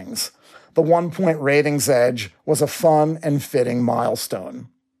strings. The 1 point ratings edge was a fun and fitting milestone.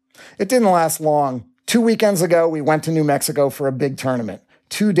 It didn't last long. 2 weekends ago, we went to New Mexico for a big tournament.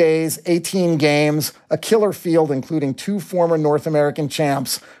 2 days, 18 games, a killer field including 2 former North American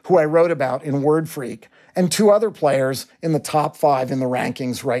champs who I wrote about in Word Freak, and 2 other players in the top 5 in the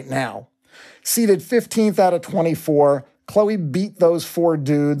rankings right now. Seeded 15th out of 24, Chloe beat those 4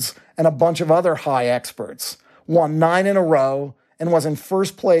 dudes and a bunch of other high experts, won 9 in a row, and was in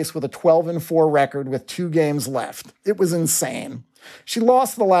first place with a 12-4 record with 2 games left. It was insane. She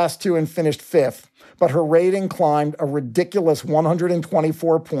lost the last 2 and finished 5th, but her rating climbed a ridiculous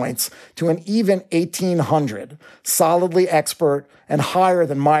 124 points to an even 1,800, solidly expert and higher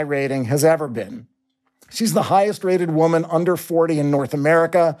than my rating has ever been. She's the highest rated woman under 40 in North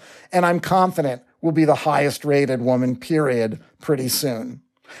America, and I'm confident will be the highest rated woman, period, pretty soon.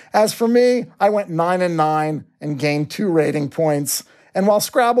 As for me, I went 9-9 and gained 2 rating points. And while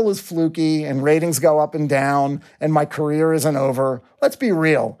Scrabble is fluky and ratings go up and down and my career isn't over, let's be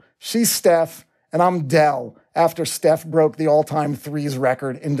real. She's Steph and I'm Dell after Steph broke the all-time threes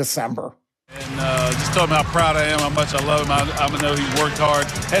record in December. And just told him how proud I am, how much I love him. I know he's worked hard.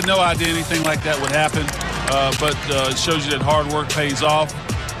 Had no idea anything like that would happen, but it shows you that hard work pays off.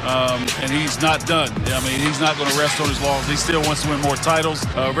 And he's not done. I mean, he's not going to rest on his laurels. He still wants to win more titles.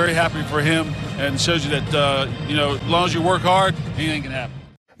 Very happy for him, and shows you that, as long as you work hard, anything can happen.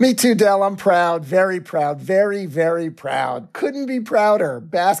 Me too, Dell. I'm proud, very, very proud. Couldn't be prouder.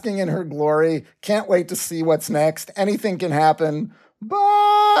 Basking in her glory. Can't wait to see what's next. Anything can happen.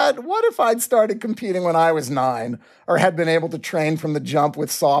 But what if I'd started competing when I was 9, or had been able to train from the jump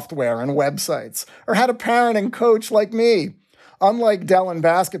with software and websites, or had a parent and coach like me? Unlike Dell in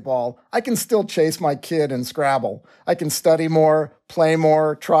basketball, I can still chase my kid in Scrabble. I can study more, play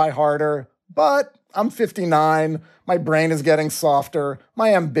more, try harder, but I'm 59. My brain is getting softer.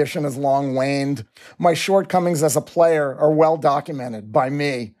 My ambition has long waned. My shortcomings as a player are well documented by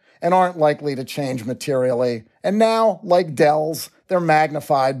me and aren't likely to change materially. And now, like Dell's, they're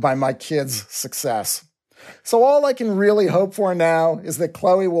magnified by my kid's success. So all I can really hope for now is that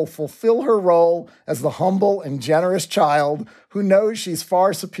Chloe will fulfill her role as the humble and generous child who knows she's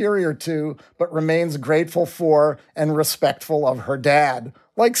far superior to, but remains grateful for and respectful of her dad,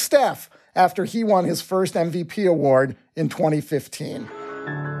 like Steph, after he won his first MVP award in 2015.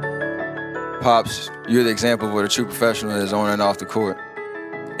 Pops, you're the example of what a true professional is on and off the court.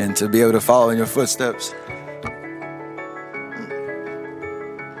 And to be able to follow in your footsteps,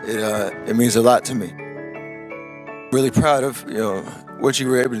 it means a lot to me. Really proud of, what you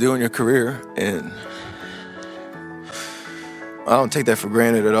were able to do in your career, and I don't take that for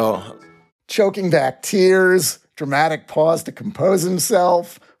granted at all. Choking back tears, dramatic pause to compose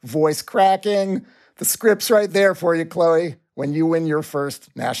himself, voice cracking. The script's right there for you, Chloe, when you win your first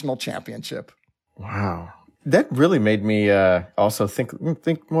national championship. Wow. That really made me also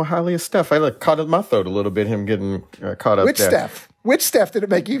think more highly of Steph. I caught in my throat a little bit, him getting caught up there. Which Steph did it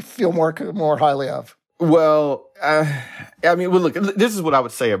make you feel more highly of? Well, look, this is what I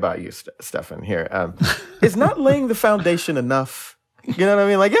would say about you, Stefan, here. It's not laying the foundation enough. You know what I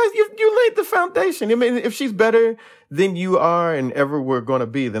mean? Like, yeah, you laid the foundation. I mean, if she's better than you are and ever we're going to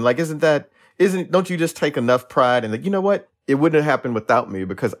be, then, like, don't you just take enough pride in, like, you know what? It wouldn't have happened without me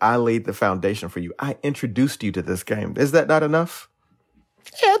because I laid the foundation for you. I introduced you to this game. Is that not enough?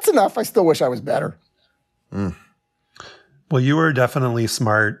 Yeah, it's enough. I still wish I was better. Mm. Well, you were definitely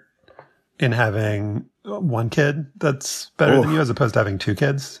smart in having one kid that's better than you as opposed to having 2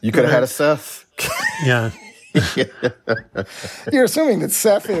 kids. You could have had a Seth. Yeah. You're assuming that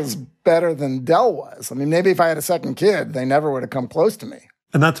Steph is better than Dell was. I mean, maybe if I had a second kid, they never would have come close to me.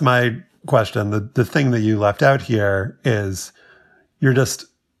 And that's my question. The thing that you left out here is you're just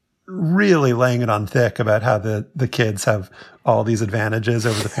really laying it on thick about how the kids have all these advantages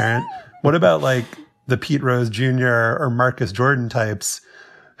over the parent. What about like the Pete Rose Jr. or Marcus Jordan types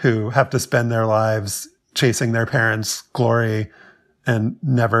who have to spend their lives chasing their parents' glory and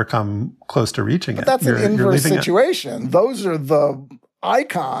never come close to reaching it? But that's an inverse situation. Those are the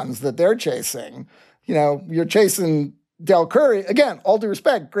icons that they're chasing. You know, you're chasing Del Curry. Again, all due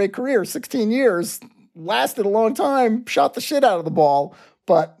respect, great career, 16 years, lasted a long time, shot the shit out of the ball,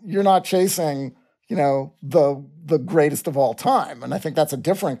 but you're not chasing, you know, the greatest of all time. And I think that's a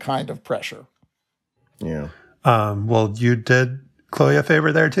different kind of pressure. Yeah. Well, you did Chloe a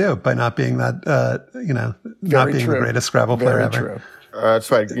favor there too by not being that, not being the greatest Scrabble player ever. True.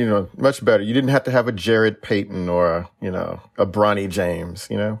 That's right. You know, much better. You didn't have to have a Jared Payton or a Bronny James.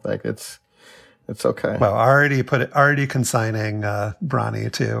 You know, like it's okay. Well, already consigning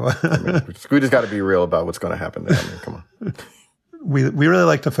Bronny too. I mean, we just got to be real about what's going to happen there. I mean, come on. We really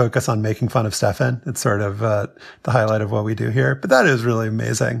like to focus on making fun of Stefan. It's sort of the highlight of what we do here. But that is really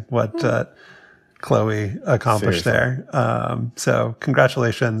amazing what Chloe accomplished there. So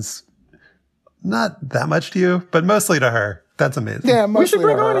congratulations. Not that much to you, but mostly to her. That's amazing. Yeah, mostly we should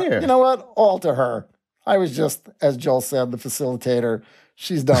bring to her. her on here. You know what? All to her. I was just, as Joel said, the facilitator.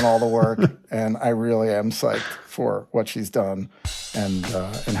 She's done all the work, and I really am psyched for what she's done and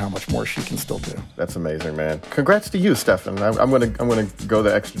how much more she can still do. That's amazing, man. Congrats to you, Stefan. I'm gonna go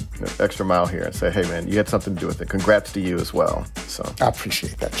the extra mile here and say, hey, man, you had something to do with it. Congrats to you as well. So I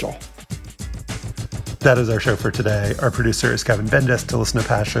appreciate that, Joel. That is our show for today. Our producer is Kevin Bendis. To listen to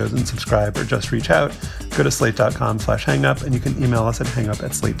past shows and subscribe or just reach out, go to slate.com/hangup, and you can email us at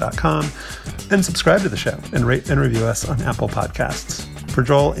hangup@slate.com and subscribe to the show and rate and review us on Apple Podcasts. For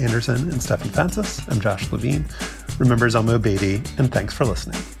Joel Anderson and Stefan Fatsis, I'm Josh Levin. Remember Zelmo Beatty, and thanks for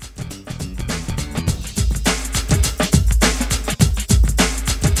listening.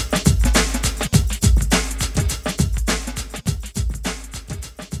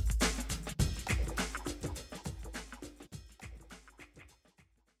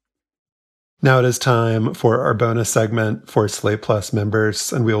 Now it is time for our bonus segment for Slate Plus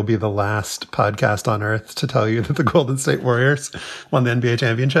members, and we will be the last podcast on earth to tell you that the Golden State Warriors won the NBA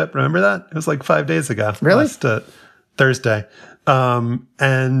championship. Remember that? It was like 5 days ago. Really? Last Thursday.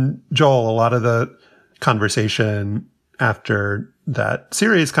 And Joel, a lot of the conversation after that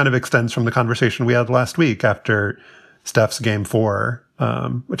series kind of extends from the conversation we had last week after Steph's Game 4,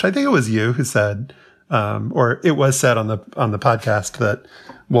 which I think it was you who said, or it was said on the podcast that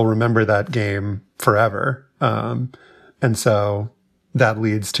we'll remember that game forever. And so that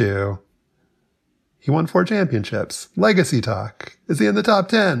leads to, he won 4 championships. Legacy talk. Is he in the top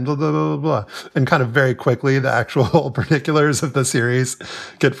 10? Blah, blah, blah, blah. And kind of very quickly, the actual particulars of the series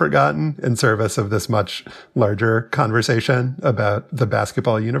get forgotten in service of this much larger conversation about the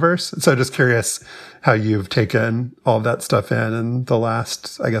basketball universe. So just curious how you've taken all of that stuff in the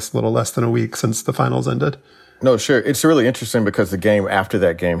last, I guess, little less than a week since the finals ended. No, sure. It's really interesting because the game after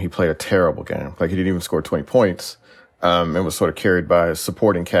that game, he played a terrible game. Like, he didn't even score 20 points. And was sort of carried by a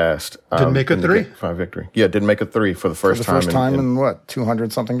supporting cast. Didn't make a 3? Final victory. Yeah, didn't make a 3 for the first time. For the first time in what,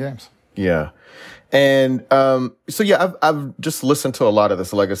 200-something games? Yeah. And so, yeah, I've just listened to a lot of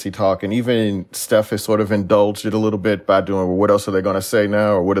this legacy talk, and even Steph has sort of indulged it a little bit by doing, well, what else are they going to say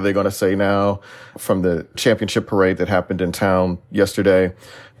now, or what are they going to say now from the championship parade that happened in town yesterday.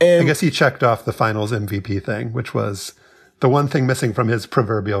 And I guess he checked off the finals MVP thing, which was the one thing missing from his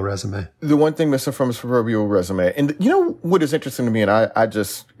proverbial resume. The one thing missing from his proverbial resume. And you know what is interesting to me, and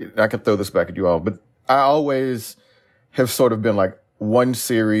I can throw this back at you all, but I always have sort of been like, one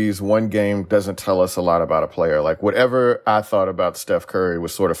series, one game doesn't tell us a lot about a player. Like, whatever I thought about Steph Curry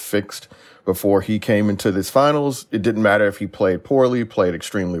was sort of fixed before he came into this finals. It didn't matter if he played poorly, played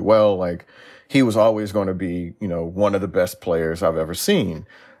extremely well. Like, he was always going to be, one of the best players I've ever seen.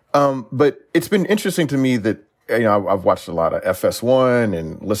 But it's been interesting to me that, I've watched a lot of FS1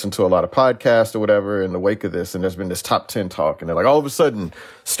 and listened to a lot of podcasts or whatever in the wake of this. And there's been this top 10 talk, and they're like, all of a sudden,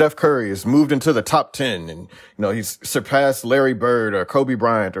 Steph Curry has moved into the top 10 and, he's surpassed Larry Bird or Kobe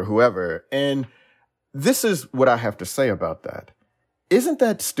Bryant or whoever. And this is what I have to say about that. Isn't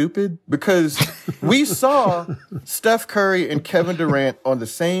that stupid? Because we saw Steph Curry and Kevin Durant on the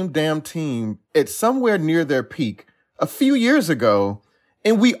same damn team at somewhere near their peak a few years ago.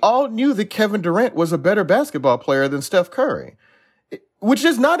 And we all knew that Kevin Durant was a better basketball player than Steph Curry, which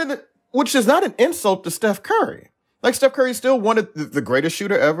is not an insult to Steph Curry. Like, Steph Curry is still one of the greatest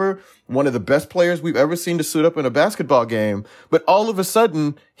shooter ever, one of the best players we've ever seen to suit up in a basketball game. But all of a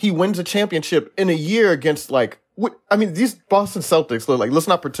sudden, he wins a championship in a year against, like, these Boston Celtics, let's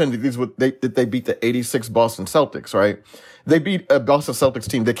not pretend that they beat the 86 Boston Celtics, right? They beat a Boston Celtics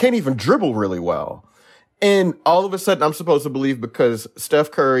team that can't even dribble really well. And all of a sudden, I'm supposed to believe because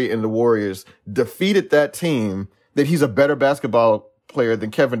Steph Curry and the Warriors defeated that team that he's a better basketball player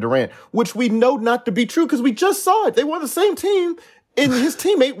than Kevin Durant, which we know not to be true because we just saw it. They were the same team and his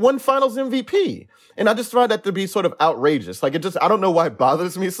teammate won Finals MVP. And I just find that to be sort of outrageous. Like, I don't know why it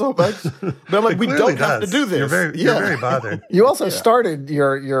bothers me so much, but I'm like, we don't have to do this. You're very bothered. You also started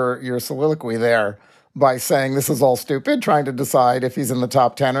your soliloquy there by saying this is all stupid, trying to decide if he's in the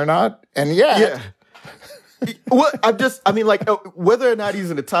top 10 or not. And well, whether or not he's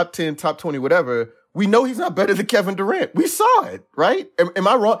in the top 10, top 20, whatever, we know he's not better than Kevin Durant. We saw it, right? Am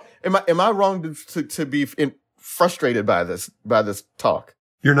I wrong? Am I wrong to be frustrated by this talk?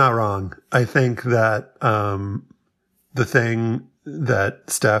 You're not wrong. I think that the thing that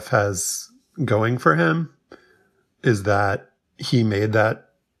Steph has going for him is that he made that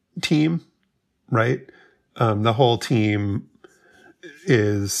team, right? The whole team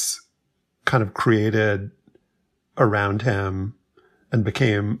is kind of created around him and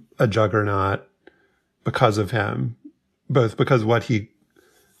became a juggernaut because of him, both because what he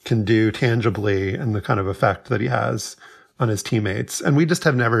can do tangibly and the kind of effect that he has on his teammates. And we just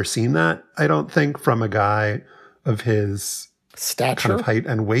have never seen that, I don't think, from a guy of his stature, kind of height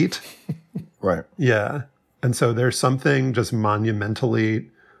and weight. Right. Yeah. And so there's something just monumentally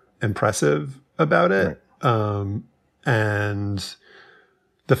impressive about it. Right. And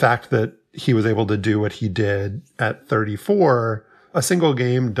the fact that he was able to do what he did at 34, a single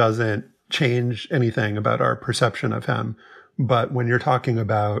game doesn't change anything about our perception of him. But when you're talking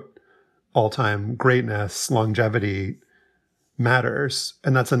about all-time greatness, longevity matters.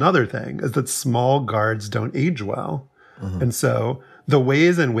 And that's another thing, is that small guards don't age well. Mm-hmm. And so the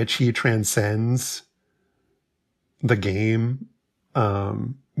ways in which he transcends the game,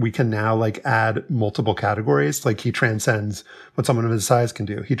 we can now add multiple categories. Like, he transcends what someone of his size can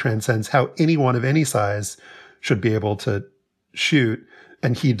do. He transcends how anyone of any size should be able to shoot.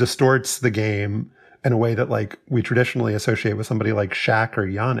 And he distorts the game in a way that we traditionally associate with somebody like Shaq or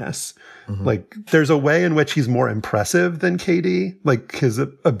Giannis. Mm-hmm. There's a way in which he's more impressive than KD. His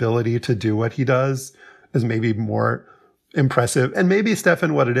ability to do what he does is maybe more impressive. And maybe,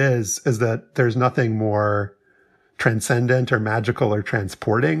 Stefan, what it is that there's nothing more transcendent or magical or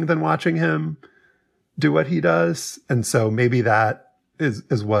transporting than watching him do what he does. And so maybe that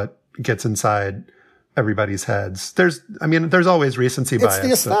is what gets inside everybody's heads. There's always recency bias. It's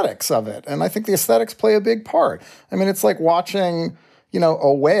the aesthetics of it. And I think the aesthetics play a big part. I mean, it's like watching,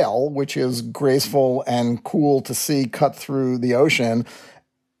 a whale, which is graceful and cool to see cut through the ocean,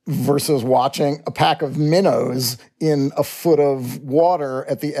 versus watching a pack of minnows in a foot of water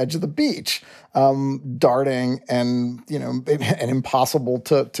at the edge of the beach, darting and impossible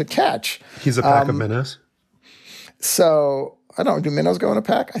to catch. He's a pack of minnows. So I don't know, do minnows go in a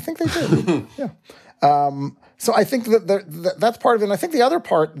pack? I think they do. Yeah. So I think that's part of it. And I think the other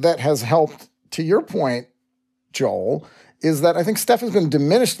part that has helped, to your point, Joel, is that I think Steph has been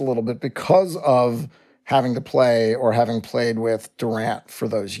diminished a little bit because of having to play or having played with Durant for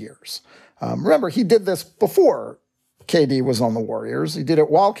those years. Remember, he did this before KD was on the Warriors. He did it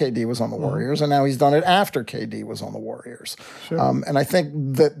while KD was on the Warriors, and now he's done it after KD was on the Warriors. Sure. And I think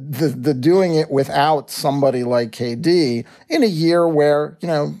that the doing it without somebody like KD in a year where,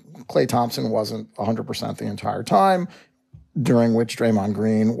 Klay Thompson wasn't 100% the entire time, during which Draymond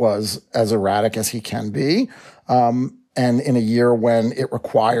Green was as erratic as he can be, and in a year when it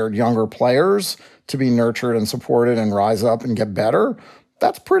required younger players to be nurtured and supported and rise up and get better,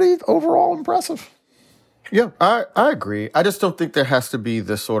 that's pretty overall impressive. Yeah, I agree. I just don't think there has to be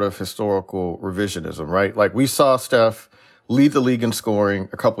this sort of historical revisionism, right? Like, we saw Steph lead the league in scoring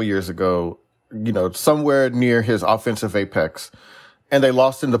a couple years ago, somewhere near his offensive apex, and they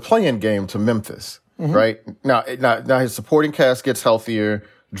lost in the play-in game to Memphis, right? Now his supporting cast gets healthier.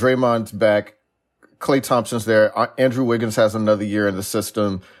 Draymond's back. Klay Thompson's there. Andrew Wiggins has another year in the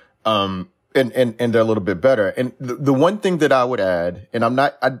system. And they're a little bit better. And the one thing that I would add, and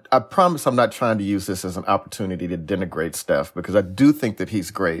I promise I'm not trying to use this as an opportunity to denigrate Steph, because I do think that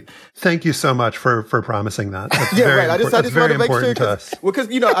he's great. Thank you so much for promising that. That's yeah, right. I just want to make sure, to us. Because,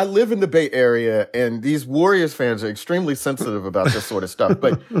 I live in the Bay Area, and these Warriors fans are extremely sensitive about this sort of stuff.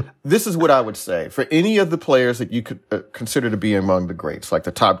 But this is what I would say. For any of the players that you could consider to be among the greats, like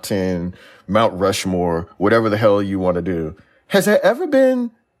the top 10, Mount Rushmore, whatever the hell you want to do, has there ever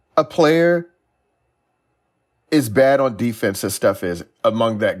been a player as bad on defense as Steph is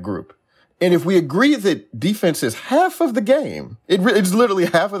among that group. And if we agree that defense is half of the game, it's literally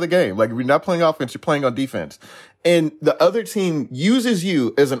half of the game. Like, if you're not playing offense, you're playing on defense. And the other team uses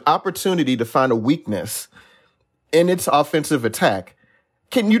you as an opportunity to find a weakness in its offensive attack.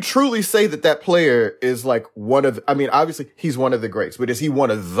 Can you truly say that that player is like obviously he's one of the greats, but is he one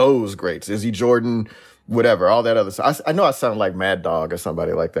of those greats? Is he Jordan, whatever, all that other stuff? I know I sound like Mad Dog or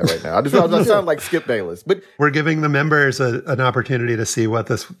somebody like that right now. I sound like Skip Bayless. But we're giving the members an opportunity to see what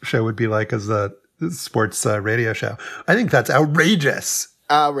this show would be like as a sports radio show. I think that's outrageous.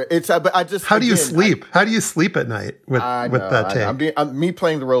 But I just, how do you sleep? How do you sleep at night with that take? I'm me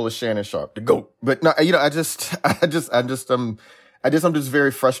playing the role of Shannon Sharp, the GOAT. But no, I'm just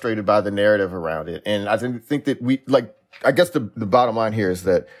very frustrated by the narrative around it. And I think that I guess the bottom line here is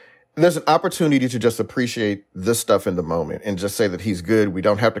that there's an opportunity to just appreciate this stuff in the moment and just say that he's good. We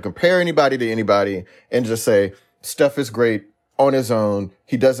don't have to compare anybody to anybody and just say Steph is great on his own.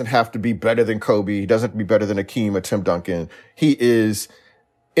 He doesn't have to be better than Kobe. He doesn't have to be better than Akeem or Tim Duncan. He is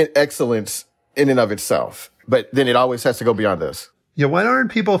in excellence in and of itself. But then it always has to go beyond this. Yeah, why aren't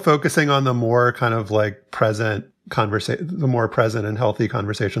people focusing on the more kind of like present the more present and healthy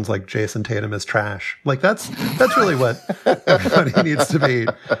conversations like Jason Tatum is trash? Like that's really what everybody needs to be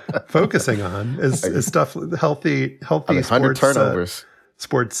focusing on is stuff healthy sports turnovers.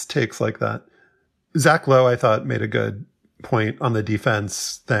 Sports takes like that. Zach Lowe, I thought, made a good point on the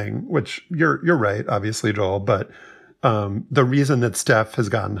defense thing, which you're right, obviously, Joel, but the reason that Steph has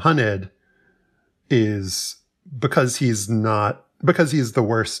gotten hunted is because he's the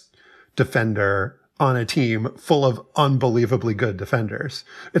worst defender on a team full of unbelievably good defenders.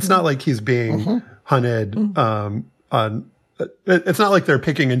 It's not like he's being hunted it's not like they're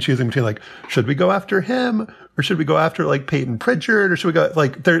picking and choosing between like, should we go after him or should we go after like Peyton Pritchard or should we go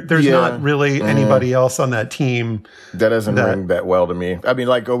like there's not really anybody else on that team. That doesn't ring that well to me. I mean,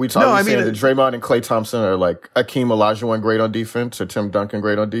 like, are we talking saying that Draymond and Klay Thompson are like Akeem Olajuwon great on defense or Tim Duncan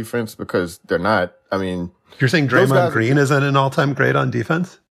great on defense? Because they're not. I mean, you're saying Draymond Green isn't an all-time great on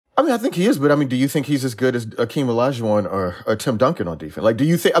defense? I mean, I think he is, but I mean, do you think he's as good as Akeem Olajuwon or Tim Duncan on defense? Like, do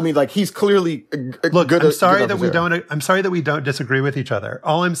you think? I mean, like, he's clearly good. I'm sorry that we don't disagree with each other.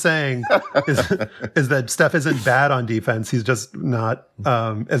 All I'm saying is that Steph isn't bad on defense. He's just not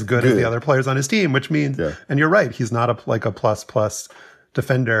as good as the other players on his team. Which means, and you're right, he's not a plus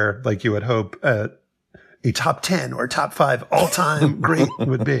defender like you would hope a top 10 or top 5 all time great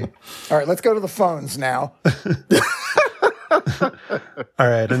would be. All right, let's go to the phones now. All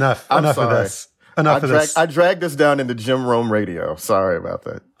right, enough of this. I dragged us down into Jim Rome radio. Sorry about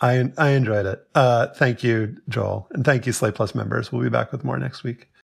that. I enjoyed it. Thank you, Joel. And thank you, Slate Plus members. We'll be back with more next week.